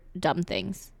over dumb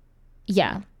things.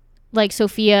 Yeah. Like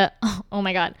Sophia, oh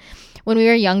my God. When we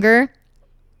were younger,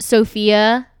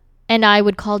 Sophia and I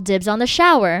would call dibs on the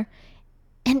shower.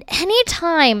 And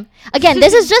anytime, again,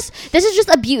 this is just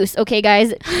abuse, okay,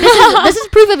 guys? This is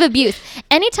proof of abuse.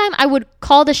 Anytime I would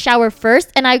call the shower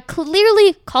first, and I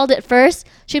clearly called it first,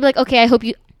 she'd be like, okay, I hope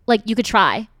you could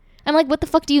try. I'm like, what the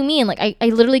fuck do you mean? Like, I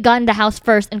literally got in the house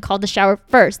first and called the shower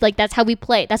first. Like, that's how we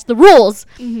play. That's the rules.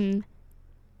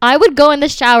 I would go in the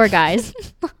shower, guys.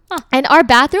 And our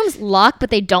bathrooms lock, but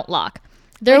they don't lock.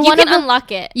 You can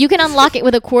unlock it. You can unlock it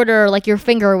with a quarter or like your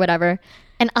finger or whatever.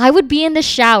 And I would be in the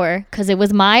shower because it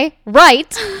was my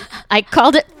right. I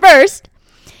called it first.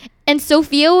 And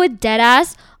Sophia would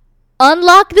deadass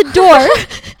unlock the door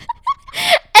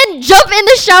and jump in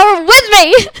the shower with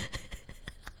me.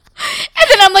 And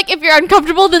then I'm like, if you're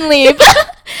uncomfortable, then leave.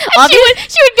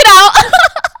 She would get out.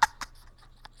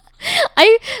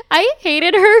 I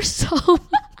hated her so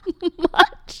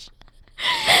much.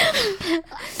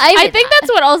 I think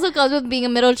that's what also comes with being a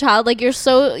middle child. Like you're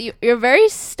very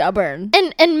stubborn.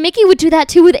 And Mickey would do that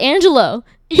too with Angelo.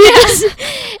 Yes.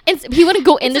 And he wouldn't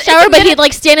go in the shower, but he'd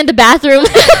like stand in the bathroom.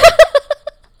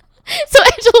 So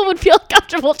Angelo would feel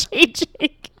comfortable changing.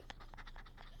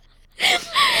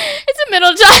 It's a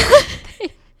middle child.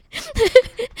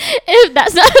 If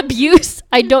that's not abuse,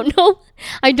 I don't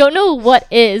know what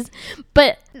is.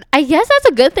 But I guess that's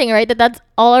a good thing, right? That's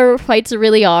all our fights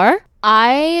really are.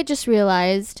 I just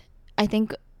realized, I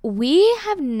think we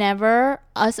have never,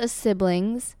 us as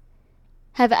siblings,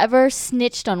 have ever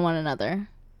snitched on one another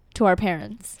to our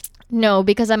parents. No,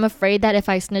 because I'm afraid that if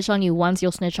I snitch on you once,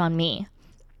 you'll snitch on me.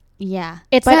 Yeah.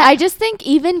 I just think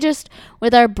even just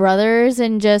with our brothers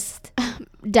and just,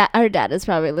 our dad is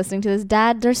probably listening to this.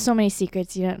 Dad, there's so many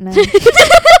secrets you don't know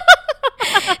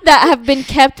that have been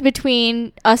kept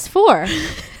between us four.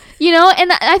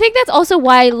 And I think that's also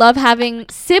why I love having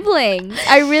siblings.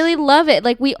 I really love it.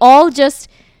 Like we all that's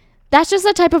just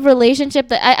a type of relationship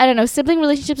that I don't know. Sibling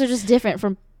relationships are just different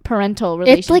from parental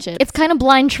relationships. It's kind of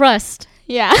blind trust.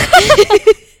 Yeah.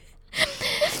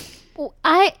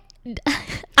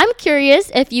 I'm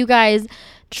curious if you guys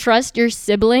trust your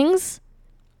siblings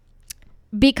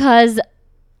because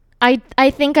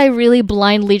I think I really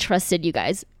blindly trusted you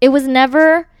guys. It was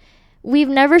never we've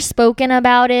never spoken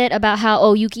about it, about how,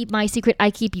 oh, you keep my secret,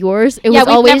 I keep yours. It Yeah, was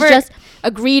we've always never just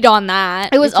agreed on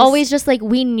that. it was always just like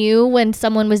we knew when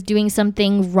someone was doing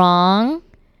something wrong.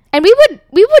 and we would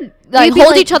like We'd be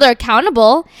hold like- each other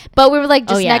accountable, but we were like,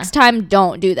 Oh, just yeah. next time,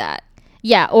 don't do that.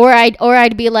 Yeah, or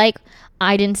I'd be like,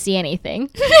 I didn't see anything.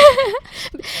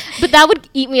 But that would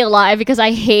eat me alive because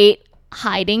I hate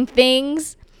hiding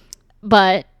things.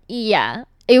 But yeah,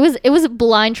 it was a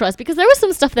blind trust, because there was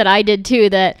some stuff that I did too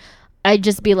that I'd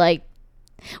just be like,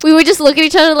 We would just look at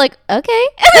each other like, okay,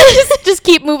 just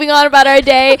keep moving on about our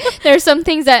day. There's some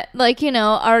things that, like, you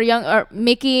know, our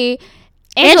Mickey,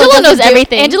 Angelo doesn't knows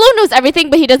everything. Angelo knows everything,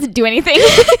 but he doesn't do anything.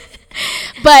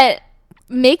 But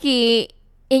Mickey,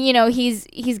 and, you know, he's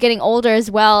getting older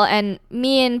as well, and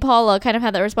me and Paula kind of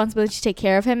have that responsibility to take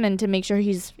care of him and to make sure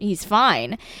he's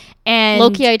fine. And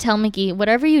low-key, I tell Mickey,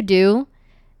 whatever you do,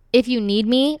 if you need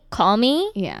me, call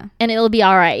me, yeah, and it'll be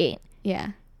all right. yeah.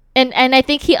 And I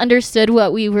think he understood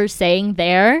what we were saying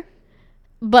there.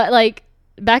 But like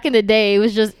back in the day, it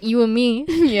was just you and me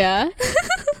Yeah.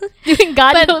 doing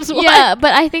God knows what. Yeah,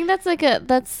 but I think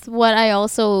that's what I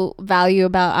also value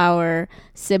about our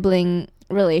sibling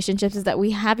relationships, is that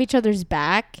we have each other's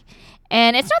back.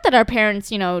 And it's not that our parents,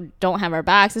 you know, don't have our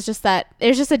backs. It's just that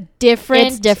there's just a different.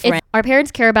 It's different. Our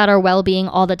parents care about our well-being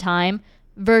all the time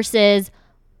versus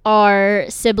our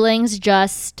siblings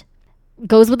just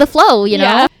goes with the flow, you know?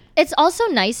 Yeah. It's also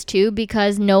nice too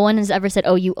because no one has ever said,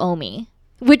 "Oh, you owe me,"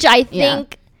 which I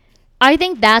think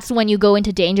that's when you go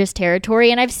into dangerous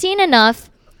territory. And I've seen enough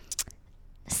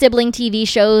sibling TV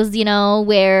shows, you know,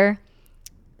 where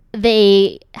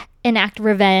they enact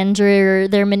revenge or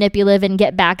they're manipulative and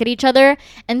get back at each other.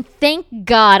 And thank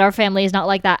God our family is not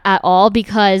like that at all,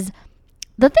 because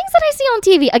the things that I see on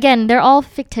TV, again, they're all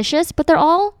fictitious, but they're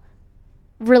all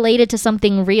related to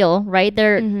something real, right?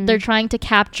 They're trying to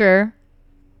capture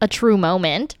a true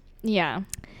moment. Yeah.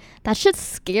 That shit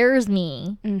scares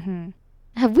me. Mm-hmm.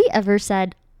 Have we ever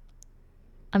said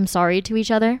I'm sorry to each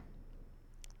other?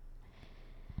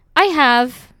 I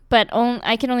have, but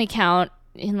I can only count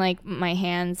in like my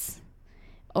hands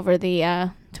over the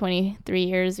 23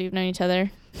 years we've known each other.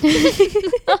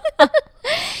 I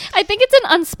think it's an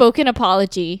unspoken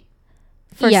apology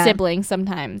for siblings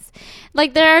sometimes.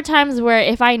 Like, there are times where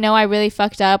if I know I really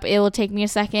fucked up, it will take me a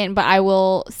second, but I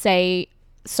will say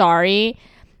sorry.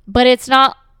 But it's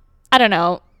not, I don't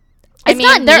know. It's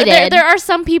not needed. There are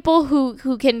some people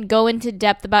who can go into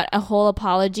depth about a whole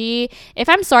apology. If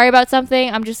I'm sorry about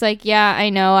something, I'm just like, yeah, I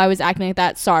know I was acting like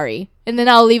that. Sorry. And then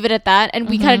I'll leave it at that. And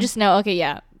we kind of just know, okay,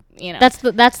 yeah, you know.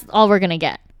 That's all we're going to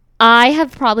get. I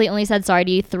have probably only said sorry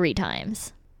to you 3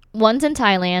 times. Once in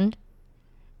Thailand.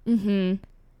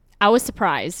 I was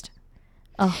surprised.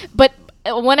 Oh. But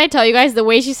when I tell you guys, the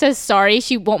way she says sorry,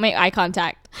 she won't make eye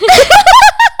contact.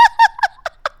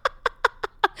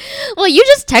 Well, you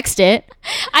just text it.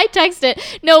 I text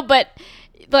it. No, but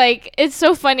like, it's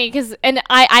so funny because, and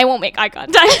I won't make eye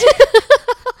contact.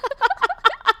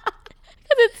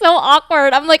 It's so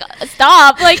awkward. I'm like,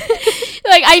 stop. Like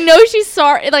I know she's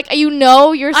sorry. Like, you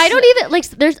know, you're. I don't even like.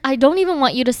 I don't even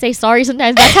want you to say sorry.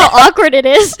 Sometimes that's how awkward it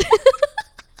is.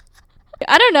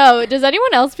 I don't know. Does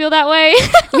anyone else feel that way?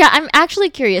 Yeah, I'm actually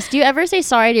curious. Do you ever say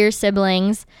sorry to your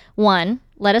siblings? 1,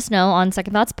 let us know on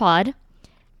Second Thoughts Pod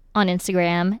on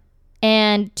Instagram.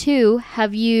 And 2,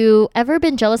 have you ever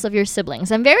been jealous of your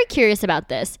siblings? I'm very curious about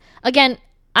this. Again,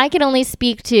 I can only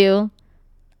speak to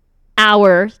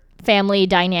our family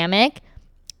dynamic,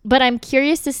 but I'm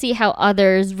curious to see how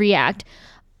others react.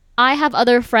 I have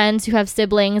other friends who have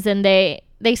siblings and they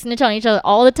snitch on each other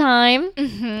all the time.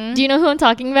 Mm-hmm. Do you know who I'm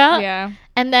talking about? Yeah.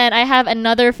 And then I have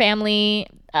another family,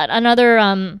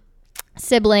 another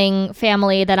sibling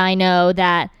family that I know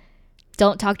that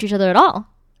don't talk to each other at all.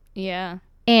 Yeah.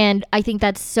 And I think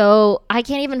that's so, I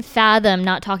can't even fathom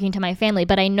not talking to my family,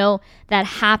 but I know that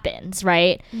happens,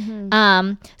 right?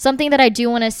 Mm-hmm. Something that I do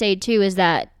want to say too is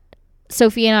that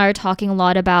Sophie and I are talking a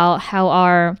lot about how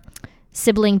our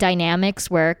sibling dynamics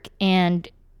work. And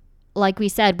like we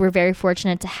said, we're very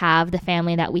fortunate to have the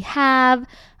family that we have.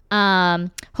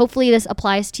 Hopefully this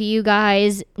applies to you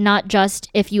guys, not just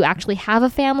if you actually have a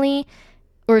family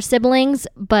or siblings,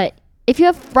 but if you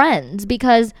have friends,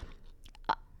 because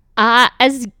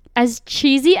as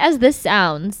cheesy as this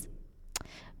sounds,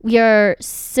 we are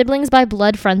siblings by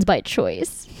blood, friends by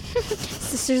choice.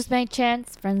 Sisters by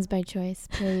chance, friends by choice,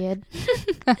 period.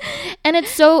 And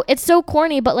it's so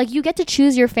corny, but like, you get to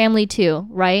choose your family too,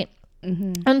 right?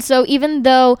 Mm-hmm. And so even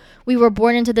though we were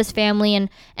born into this family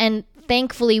and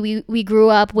thankfully we grew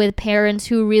up with parents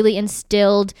who really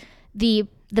instilled the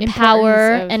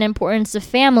power and importance of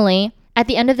family, at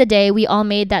the end of the day, we all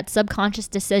made that subconscious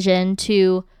decision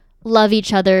to love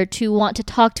each other, to want to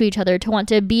talk to each other, to want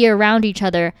to be around each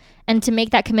other, and to make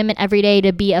that commitment every day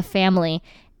to be a family.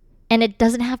 And it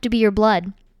doesn't have to be your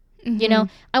blood. You know,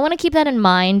 I want to keep that in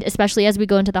mind, especially as we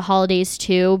go into the holidays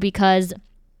too, because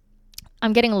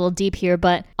I'm getting a little deep here,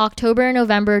 but October,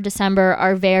 November, December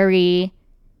are very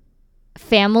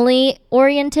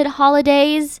family-oriented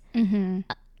holidays.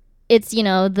 It's, you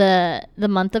know, the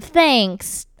month of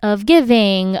thanks, of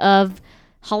giving, of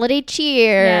holiday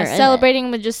cheer. Yeah, celebrating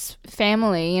with just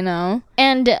family, you know.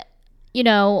 And, you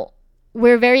know,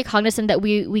 we're very cognizant that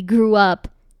we grew up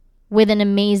with an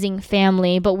amazing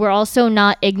family, but we're also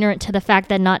not ignorant to the fact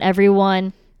that not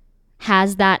everyone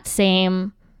has that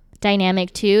same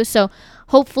dynamic too. So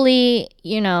hopefully,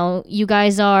 you know, you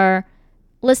guys are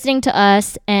listening to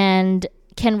us and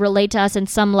can relate to us in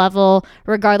some level,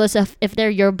 regardless of if they're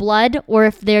your blood or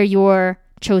if they're your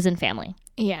chosen family.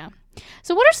 Yeah.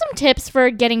 So what are some tips for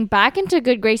getting back into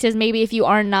good graces, maybe if you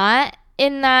are not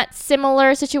in that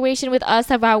similar situation with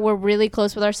us of how we're really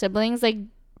close with our siblings? Like,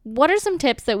 what are some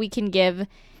tips that we can give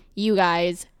you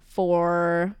guys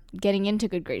for getting into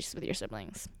good graces with your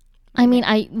siblings? I mean,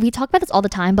 we talk about this all the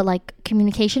time, but like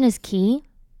communication is key.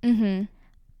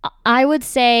 I would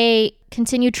say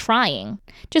continue trying.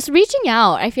 Just reaching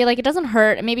out. I feel like it doesn't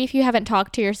hurt. Maybe if you haven't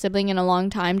talked to your sibling in a long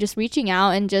time, just reaching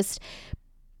out and just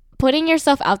putting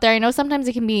yourself out there. I know sometimes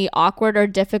it can be awkward or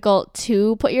difficult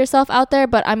to put yourself out there,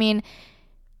 but I mean,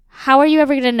 how are you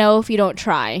ever going to know if you don't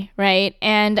try, right?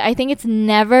 And I think it's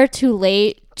never too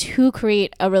late to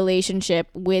create a relationship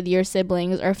with your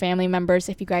siblings or family members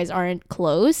if you guys aren't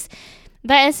close.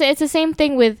 It's the same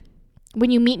thing with when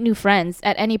you meet new friends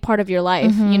at any part of your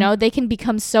life. You know, they can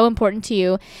become so important to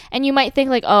you, and you might think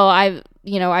like, oh, I've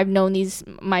known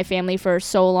my family for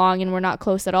so long and we're not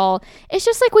close at all. It's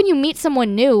just like when you meet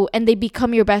someone new and they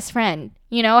become your best friend.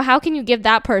 You know, how can you give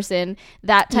that person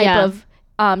that type of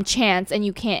chance and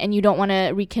you don't want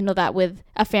to rekindle that with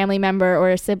a family member or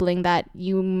a sibling that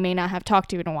you may not have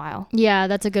talked to in a while? Yeah,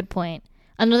 that's a good point.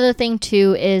 Another thing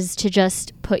too is to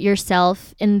just put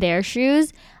yourself in their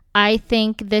shoes. I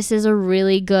think this is a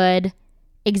really good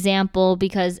example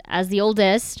because as the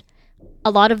oldest,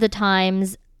 a lot of the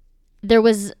times there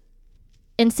was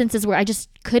instances where I just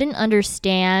couldn't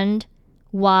understand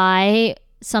why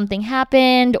something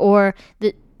happened, or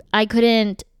that I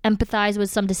couldn't empathize with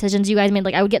some decisions you guys made.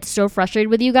 Like, I would get so frustrated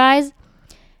with you guys,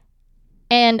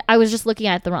 and I was just looking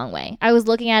at it the wrong way. I was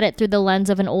looking at it through the lens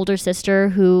of an older sister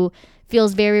who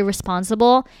feels very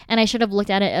responsible, and I should have looked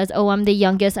at it as, oh, I'm the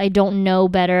youngest, I don't know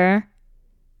better,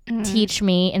 teach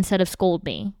me instead of scold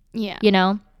me. Yeah. You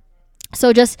know?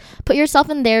 So just put yourself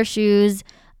in their shoes.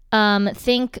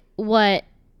 Think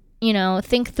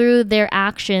through their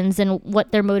actions and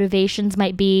what their motivations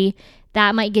might be.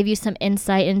 That might give you some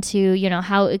insight into, you know,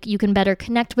 how you can better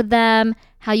connect with them,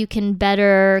 how you can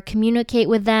better communicate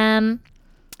with them.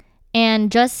 And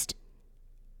just,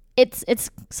 it's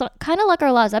kind of like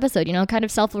our last episode, you know, kind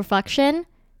of self-reflection.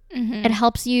 It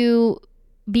helps you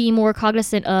be more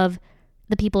cognizant of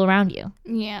the people around you.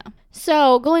 Yeah.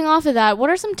 So going off of that, what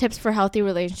are some tips for healthy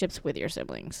relationships with your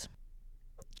siblings?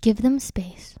 Give them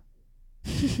space.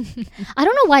 I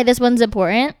don't know why this one's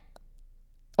important,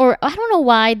 or I don't know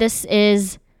why this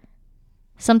is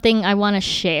something I want to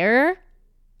share,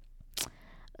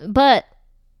 but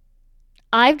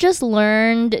I've just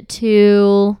learned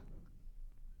to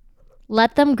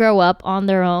let them grow up on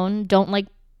their own. Don't like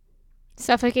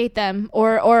suffocate them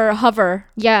or hover.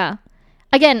 Yeah.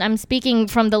 Again, I'm speaking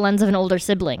from the lens of an older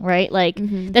sibling, right? Like,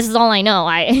 this is all I know.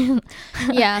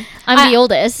 Yeah. I'm the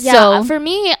oldest. Yeah, so for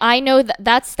me, I know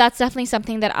that's definitely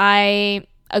something that I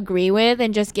agree with,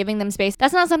 and just giving them space.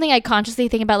 That's not something I consciously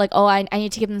think about, like, oh, I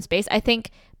need to give them space. I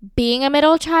think being a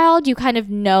middle child, you kind of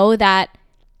know that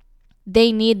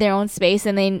they need their own space,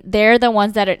 and they're the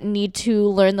ones that need to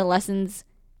learn the lessons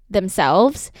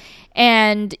themselves.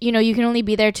 And, you know, you can only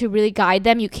be there to really guide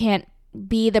them. You can't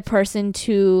be the person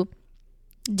to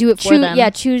do it for them. Yeah,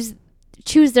 choose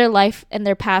their life and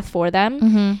their path for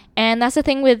them. And that's the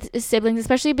thing with siblings,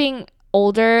 especially being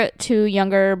older to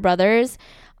younger brothers.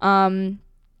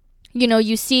 You know,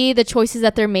 you see the choices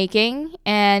that they're making,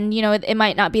 and, you know, it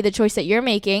might not be the choice that you're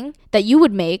making, that you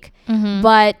would make,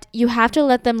 but you have to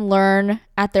let them learn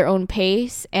at their own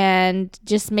pace and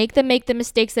just make them make the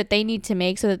mistakes that they need to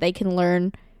make so that they can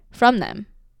learn from them.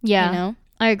 Yeah, you know?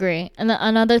 I agree. And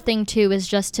another thing too is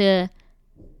just to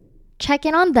check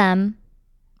in on them.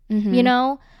 You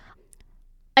know,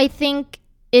 I think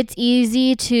it's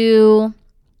easy to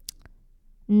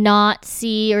not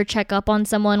see or check up on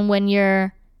someone when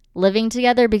you're living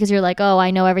together because you're like, oh,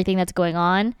 I know everything that's going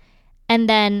on. And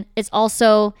then it's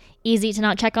also easy to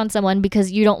not check on someone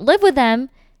because you don't live with them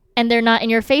and they're not in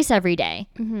your face every day,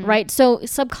 right? So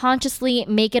subconsciously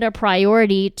make it a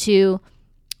priority to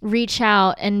reach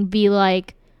out and be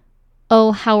like,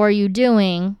 oh, how are you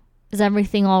doing? Is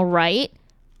everything all right?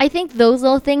 I think those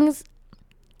little things,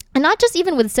 and not just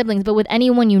even with siblings, but with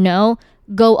anyone you know,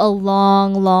 go a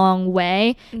long, long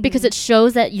way because it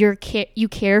shows that you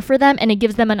care for them and it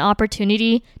gives them an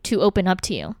opportunity to open up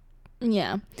to you.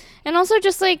 Yeah. And also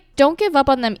just like, don't give up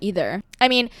on them either. I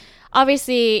mean,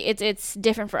 obviously it's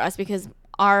different for us because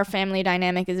our family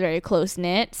dynamic is very close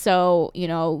knit. So, you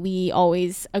know, we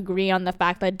always agree on the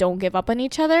fact that don't give up on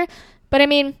each other. But I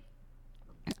mean,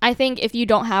 I think if you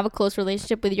don't have a close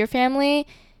relationship with your family,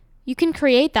 you can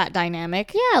create that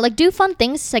dynamic. Yeah, like do fun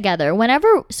things together.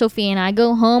 Whenever Sophie and I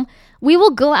go home, we will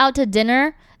go out to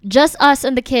dinner, just us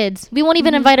and the kids. We won't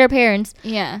even invite our parents.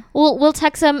 Yeah. We'll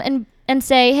text them and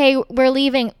say, hey, we're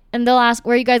leaving. And they'll ask,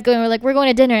 where are you guys going? We're like, we're going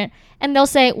to dinner. And they'll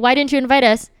say, why didn't you invite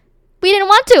us? We didn't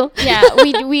want to. Yeah,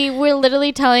 we're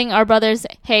literally telling our brothers,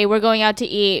 hey, we're going out to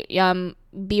eat.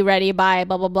 Be ready by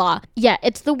blah, blah, blah. Yeah,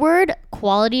 it's the word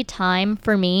quality time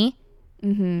for me.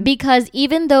 Because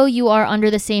even though you are under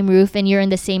the same roof and you're in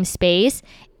the same space,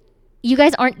 you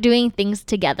guys aren't doing things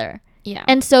together. Yeah.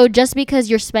 And so just because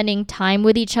you're spending time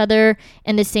with each other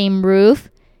in the same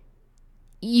roof,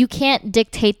 you can't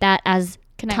dictate that as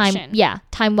Connection.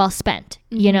 Time well spent.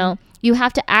 You know, you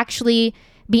have to actually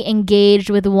be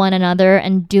engaged with one another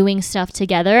and doing stuff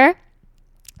together.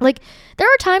 Like there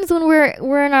are times when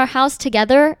we're in our house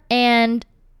together and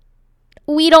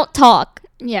we don't talk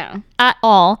at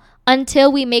all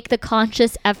until we make the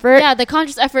conscious effort. Yeah, the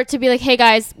conscious effort to be like, hey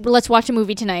guys, let's watch a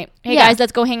movie tonight. Hey guys,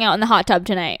 let's go hang out in the hot tub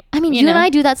tonight. I mean, you and I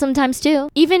do that sometimes too.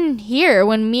 Even here,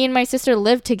 when me and my sister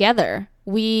lived together,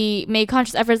 we made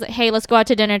conscious efforts like, hey, let's go out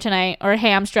to dinner tonight, or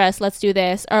hey, I'm stressed, let's do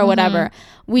this, or whatever.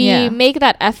 We make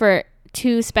that effort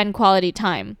to spend quality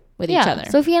time with each other.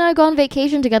 Sophie and I go on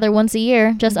vacation together once a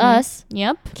year, just us.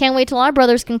 Yep. Can't wait till our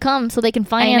brothers can come so they can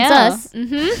finance us.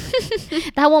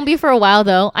 That won't be for a while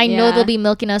though. I know they'll be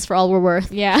milking us for all we're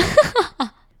worth. Yeah.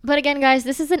 But again, guys,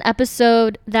 this is an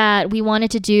episode that we wanted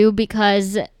to do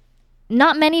because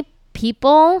not many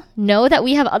people know that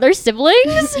we have other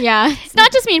siblings. Yeah. It's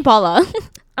not just me and Paula.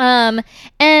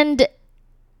 And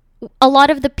a lot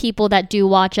of the people that do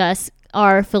watch us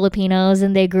are Filipinos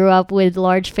and they grew up with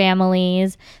large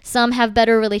families. Some have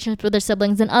better relationships with their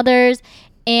siblings than others.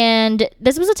 And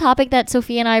this was a topic that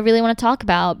Sophie and I really want to talk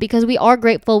about because we are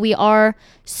grateful. We are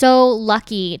so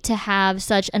lucky to have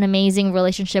such an amazing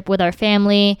relationship with our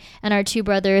family and our two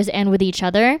brothers and with each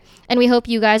other. And we hope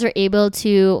you guys are able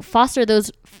to foster those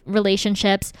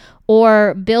relationships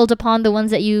or build upon the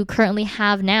ones that you currently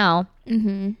have now.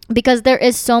 Because there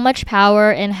is so much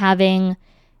power in having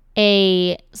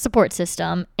a support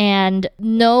system, and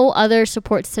no other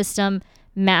support system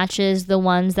matches the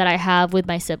ones that I have with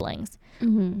my siblings.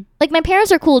 Like my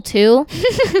parents are cool too,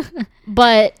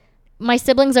 but my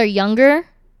siblings are younger,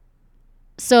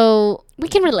 so we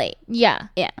can relate. Yeah,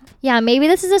 maybe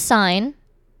this is a sign.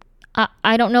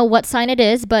 I don't know what sign it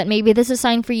is, but maybe this is a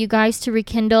sign for you guys to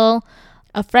rekindle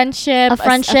a friendship, a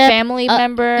family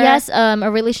member. Yes,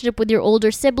 a relationship with your older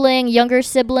sibling, younger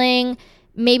sibling.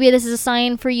 Maybe this is a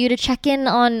sign for you to check in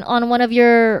on one of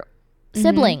your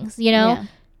siblings, you know? Yeah.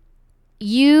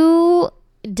 You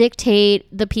dictate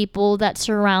the people that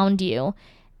surround you.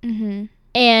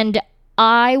 And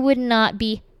I would not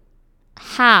be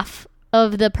half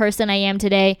of the person I am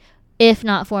today if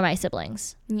not for my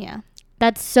siblings. Yeah.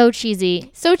 That's so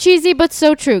cheesy. So cheesy, but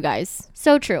so true, guys.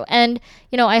 So true. And,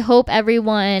 you know, I hope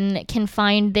everyone can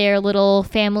find their little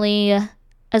family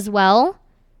as well.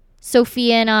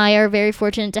 Sophia and I are very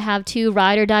fortunate to have two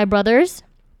ride or die brothers.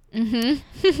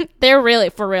 They're really,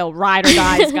 for real, ride or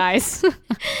dies, guys.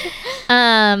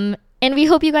 And we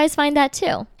hope you guys find that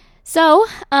too. So,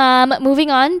 moving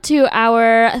on to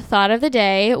our thought of the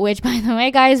day, which, by the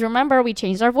way, guys, remember, we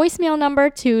changed our voicemail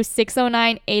number to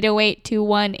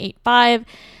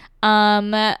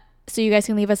 609-808-2185. So you guys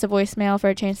can leave us a voicemail for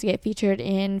a chance to get featured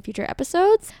in future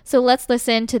episodes. So let's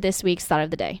listen to this week's thought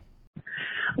of the day.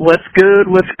 What's good?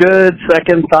 What's good?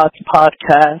 Second Thoughts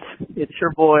Podcast. It's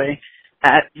your boy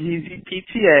at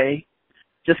GZPTA.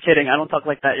 Just kidding. I don't talk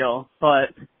like that, y'all. But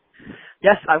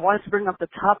yes, I wanted to bring up the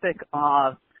topic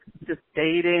of just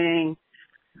dating,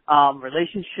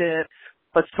 relationships,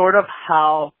 but sort of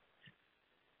how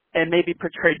it may be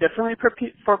portrayed differently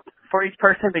for each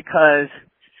person, because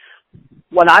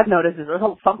what I've noticed is there's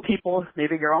some people,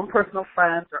 maybe your own personal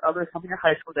friends or others from your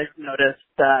high school, they've noticed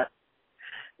that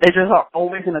they just are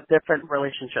always in a different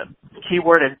relationship.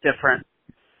 Keyword is different.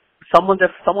 Someone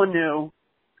new,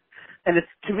 And it's,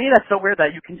 to me, that's so weird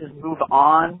that you can just move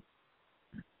on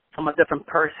from a different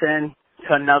person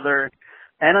to another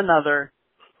and another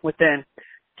within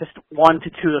just 1 to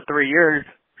 2 to 3 years.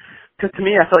 Because to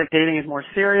me, I feel like dating is more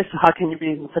serious. So how can you be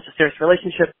in such a serious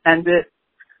relationship, end it,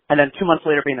 and then 2 months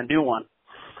later be in a new one?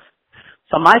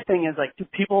 So my thing is, like, do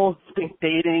people think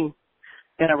dating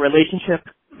in a relationship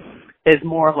is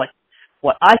more of like,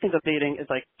 what I think of dating is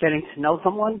like getting to know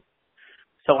someone.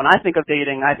 So when I think of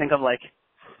dating, I think of like,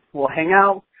 we'll hang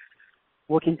out,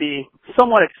 we can be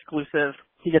somewhat exclusive,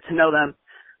 you get to know them,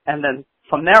 and then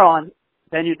from there on,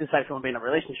 then you decide if you want to be in a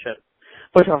relationship.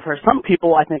 But for some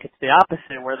people, I think it's the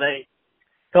opposite, where they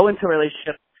go into a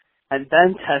relationship and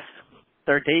then test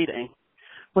their dating,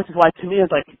 which is why to me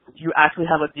it's like, do you actually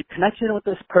have a deep connection with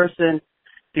this person?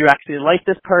 Do you actually like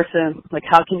this person? Like,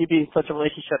 how can you be in such a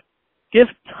relationship? Give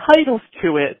titles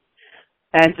to it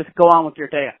and just go on with your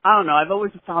day. I don't know. I've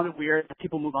always found it weird that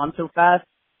people move on so fast.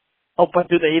 Oh, but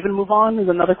do they even move on is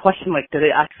another question. Like, do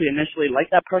they actually initially like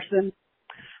that person?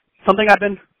 Something I've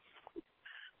been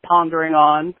pondering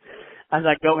on as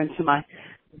I go into my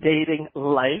dating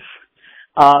life.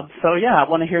 So yeah, I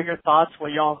want to hear your thoughts,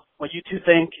 what you two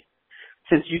think,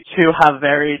 since you two have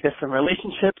very different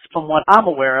relationships from what I'm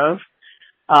aware of.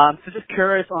 So just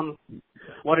curious on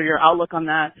what are your outlook on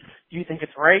that? Do you think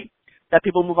it's right that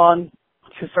people move on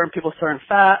to certain people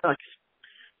like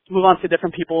move on to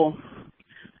different people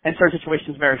in certain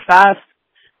situations very fast?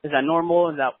 Is that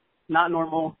normal? Is that not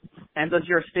normal? And does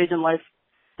your stage in life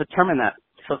determine that?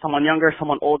 So someone younger,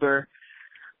 someone older.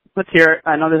 Let's hear it.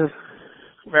 I know this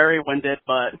is very winded,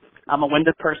 but I'm a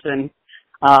winded person.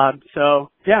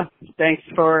 So yeah, thanks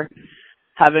for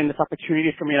having this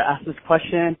opportunity for me to ask this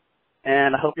question,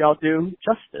 and I hope y'all do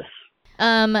justice.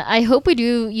 I hope we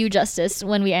do you justice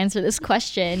when we answer this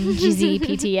question,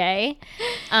 GZPTA.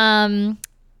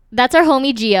 That's our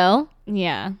homie Gio.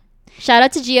 Yeah. Shout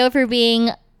out to Gio for being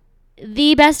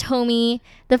the best homie,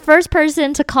 the first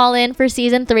person to call in for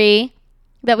season 3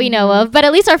 that we know of, but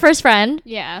at least our first friend.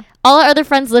 Yeah. All our other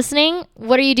friends listening,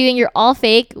 what are you doing? You're all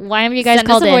fake. Why haven't you guys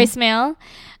called in? Send us a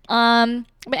voicemail.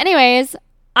 But anyways,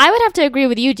 I would have to agree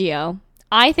with you, Gio.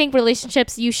 I think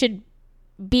relationships, you should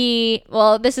be,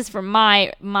 well, this is from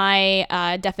my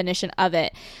definition of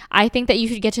it. I think that you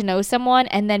should get to know someone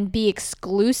and then be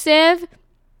exclusive,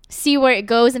 see where it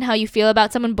goes and how you feel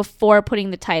about someone before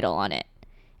putting the title on it.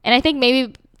 And I think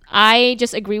maybe I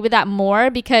just agree with that more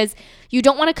because you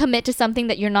don't want to commit to something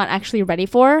that you're not actually ready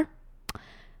for.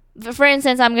 For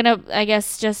instance, I'm going to, I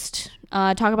guess, just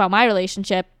talk about my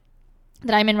relationship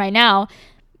that I'm in right now.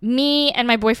 Me and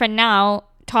my boyfriend now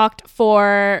talked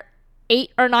for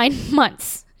 8 or 9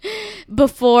 months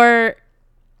before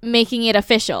making it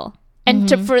official. And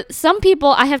for some people,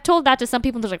 I have told that to some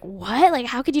people, they're like, what? Like,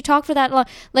 how could you talk for that long?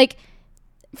 Like,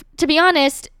 to be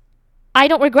honest, I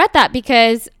don't regret that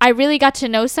because I really got to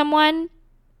know someone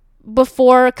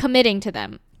before committing to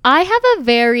them. I have a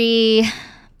very,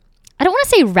 I don't want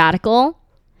to say radical,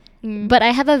 but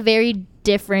I have a very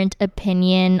different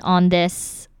opinion on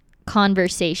this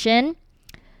conversation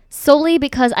solely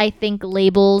because I think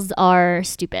labels are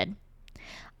stupid.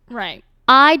 Right.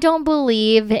 I don't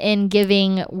believe in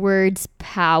giving words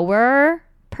power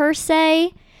per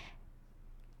se.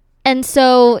 And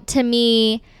so to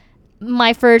me,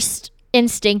 my first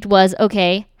instinct was,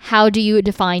 okay, how do you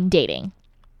define dating?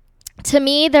 To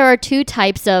me, there are 2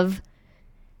 types of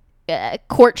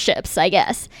courtships, I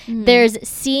guess. There's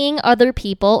seeing other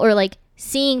people or like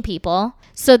seeing people.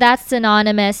 So that's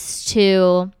synonymous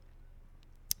to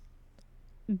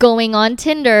going on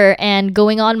Tinder and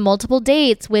going on multiple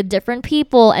dates with different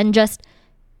people and just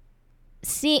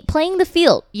playing the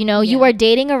field. You know, you are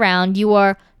dating around. You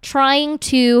are trying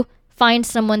to find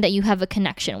someone that you have a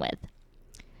connection with.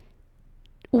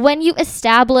 When you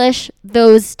establish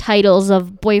those titles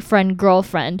of boyfriend,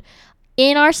 girlfriend,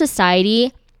 in our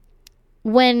society,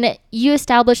 when you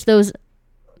establish those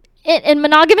in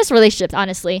monogamous relationships,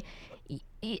 honestly,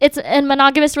 it's a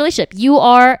monogamous relationship. You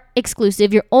are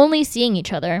exclusive. You're only seeing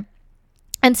each other.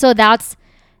 And so that's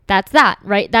that,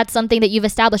 right? That's something that you've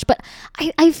established. But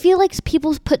I feel like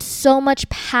people put so much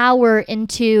power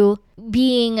into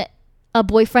being a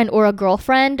boyfriend or a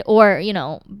girlfriend or, you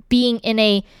know, being in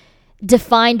a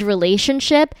defined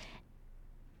relationship.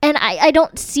 And I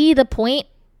don't see the point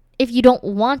if you don't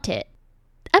want it.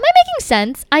 Am I making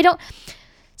sense?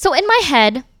 So in my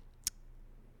head,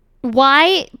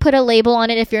 why put a label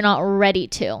on it if you're not ready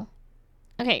to?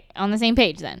 Okay, on the same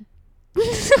page then.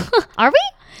 Are we?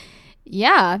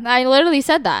 Yeah, I literally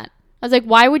said that. I was like,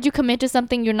 why would you commit to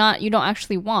something you don't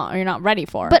actually want or you're not ready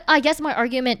for? But I guess my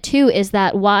argument too is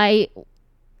that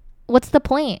what's the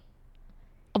point?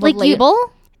 Of a label?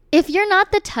 if you're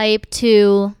not the type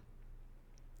to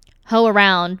hoe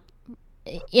around,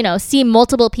 see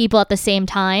multiple people at the same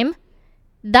time,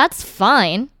 that's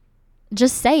fine.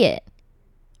 Just say it.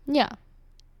 Yeah.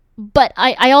 But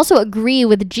I also agree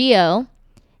with Gio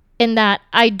in that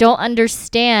I don't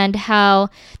understand how,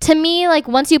 to me, like,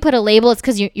 once you put a label, it's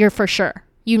because you're for sure.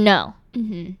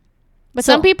 Mm-hmm. But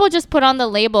some people just put on the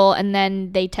label and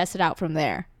then they test it out from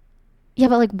there. Yeah,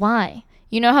 but like, why?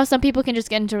 You know how some people can just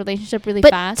get into a relationship really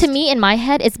but fast? To me, in my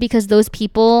head, it's because those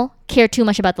people care too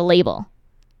much about the label.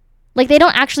 Like, they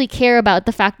don't actually care about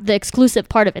the exclusive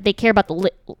part of it. They care about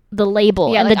the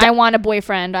label. Yeah, and like, I want a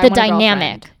boyfriend. I the want a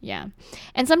dynamic. girlfriend. Yeah.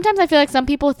 And sometimes I feel like some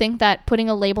people think that putting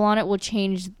a label on it will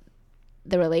change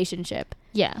the relationship.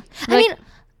 Yeah. Like, I mean,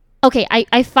 okay,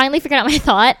 I finally figured out my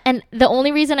thought. And the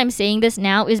only reason I'm saying this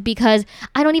now is because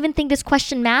I don't even think this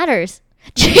question matters.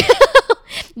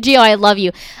 Gio, I love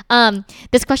you.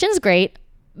 This question is great,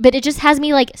 but it just has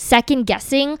me like second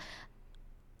guessing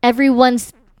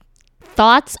everyone's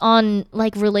thoughts on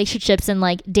like relationships and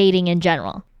like dating in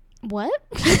general. What?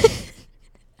 I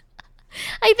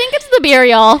think it's the beer,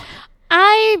 y'all.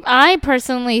 I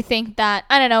personally think that,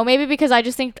 I don't know, maybe because I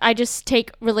just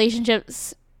take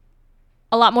relationships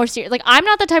a lot more serious. Like, I'm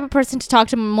not the type of person to talk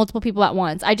to multiple people at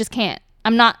once. I just can't.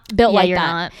 I'm not built like you're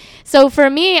that. Not. So for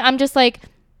me, I'm just like,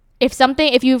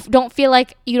 if you don't feel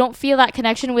that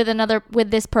connection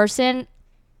with this person,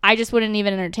 I just wouldn't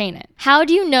even entertain it. How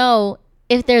do you know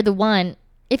if they're the one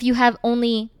if you have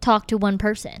only talked to one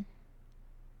person?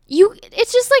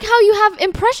 It's just like how you have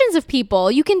impressions of people.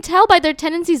 You can tell by their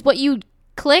tendencies what you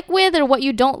click with or what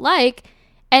you don't like.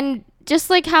 And just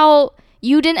like how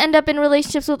you didn't end up in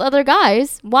relationships with other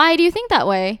guys, why do you think that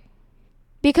way?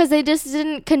 Because they just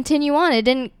didn't continue on. It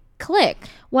didn't click.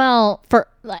 Well,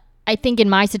 I think in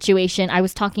my situation, I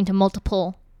was talking to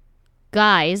multiple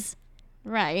guys.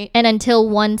 Right. And until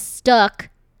one stuck,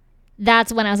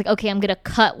 that's when I was like, okay, I'm going to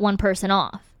cut one person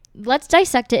off. Let's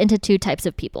dissect it into two types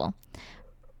of people.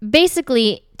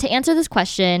 Basically, to answer this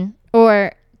question,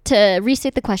 or to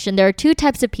restate the question, there are two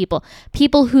types of people.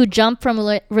 People who jump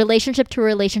from relationship to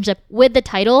relationship with the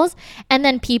titles, and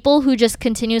then people who just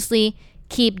continuously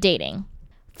keep dating.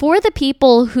 For the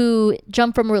people who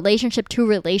jump from relationship to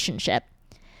relationship,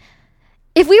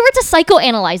 if we were to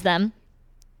psychoanalyze them,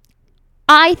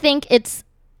 I think it's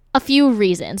a few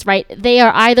reasons, right? They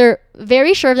are either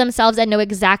very sure of themselves and know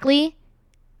exactly...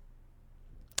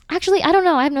 Actually, I don't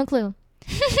know. I have no clue.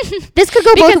 This could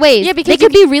go both ways. Yeah, because they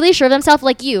could be really sure of themselves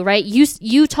like you, right?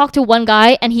 You talk to one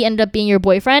guy and he ended up being your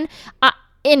boyfriend.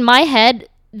 In my head,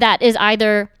 that is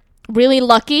either really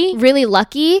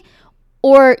lucky,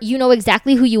 or you know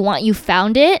exactly who you want, you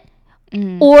found it,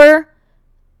 or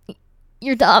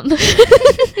you're dumb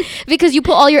because you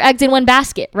put all your eggs in one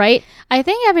basket, right? I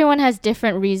think everyone has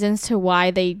different reasons to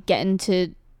why they get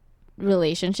into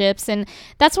relationships, and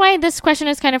that's why this question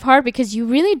is kind of hard, because you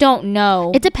really don't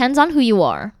know. It depends on who you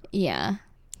are. Yeah.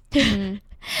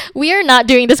 We are not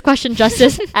doing this question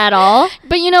justice at all.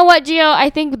 But you know what, Gio? I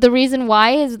think the reason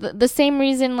why is the same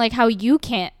reason like how you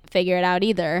can't figure it out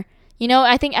either. You know,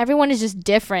 I think everyone is just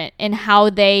different in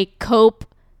how they cope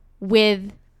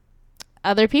with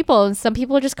other people. Some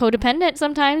people are just codependent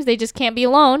sometimes. They just can't be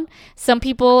alone. Some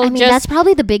people that's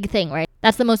probably the big thing, right?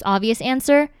 That's the most obvious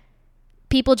answer.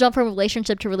 People jump from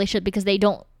relationship to relationship because they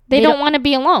don't want to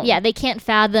be alone. Yeah, they can't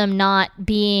fathom not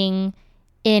being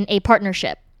in a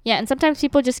partnership. Yeah, and sometimes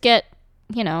people just get,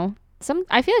 I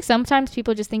feel like sometimes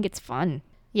people just think it's fun.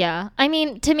 Yeah. I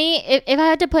mean, to me, if I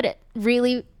had to put it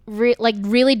really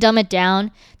dumb it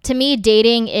down, to me,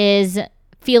 dating is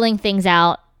feeling things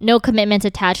out. No commitments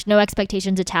attached, no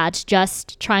expectations attached,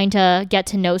 just trying to get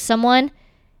to know someone.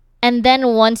 And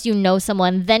then once you know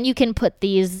someone, then you can put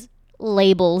these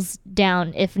labels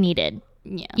down if needed.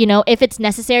 Yeah. If it's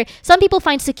necessary. Some people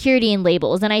find security in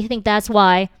labels, and I think that's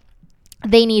why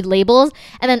they need labels,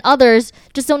 and then others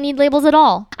just don't need labels at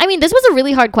all. I mean, this was a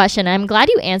really hard question. I'm glad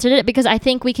you answered it, because I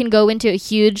think we can go into a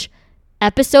huge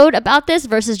episode about this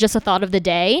versus just a thought of the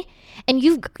day. And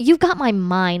you've got my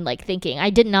mind like thinking.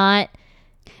 I did not.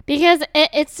 Because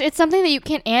it's something that you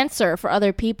can't answer for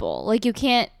other people. Like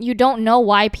you don't know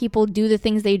why people do the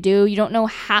things they do. You don't know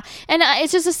how. And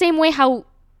it's just the same way how,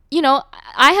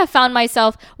 I have found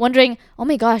myself wondering, oh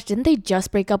my gosh, didn't they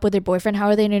just break up with their boyfriend? How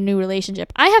are they in a new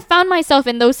relationship? I have found myself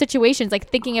in those situations, like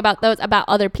thinking about those, about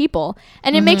other people.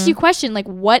 And it makes you question, like,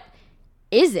 what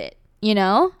is it,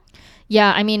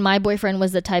 Yeah, I mean, my boyfriend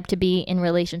was the type to be in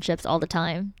relationships all the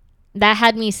time. That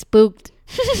had me spooked.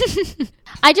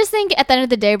 I just think at the end of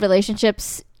the day,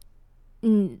 relationships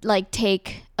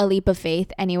take a leap of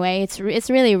faith anyway. It's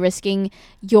really risking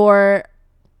your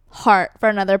heart for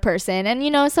another person. And,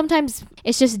 you know, sometimes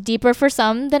it's just deeper for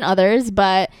some than others.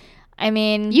 But, I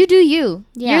mean. You do you.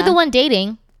 Yeah. You're the one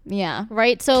dating. Yeah.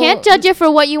 Right? So can't judge you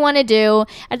for what you want to do.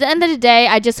 At the end of the day,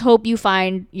 I just hope you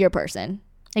find your person.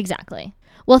 Exactly.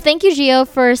 Well, thank you, Gio,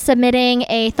 for submitting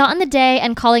a thought on the day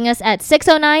and calling us at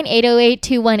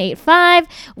 609-808-2185.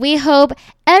 We hope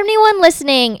anyone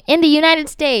listening in the United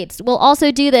States will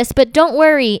also do this. But don't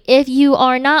worry, if you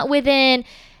are not within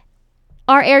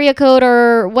our area code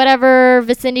or whatever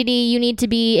vicinity you need to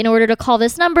be in order to call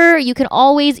this number, you can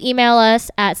always email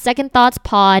us at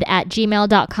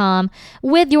secondthoughtspod@gmail.com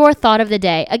with your thought of the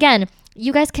day. Again,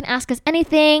 you guys can ask us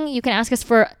anything. You can ask us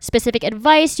for specific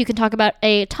advice. You can talk about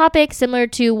a topic similar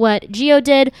to what Gio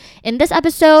did in this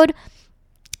episode.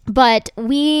 But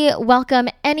we welcome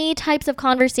any types of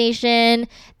conversation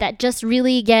that just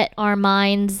really get our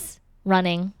minds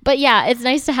running. But yeah, it's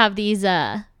nice to have these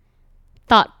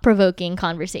thought-provoking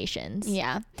conversations.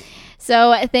 Yeah.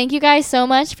 So thank you guys so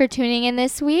much for tuning in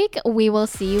this week. We will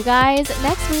see you guys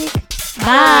next week.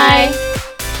 Bye.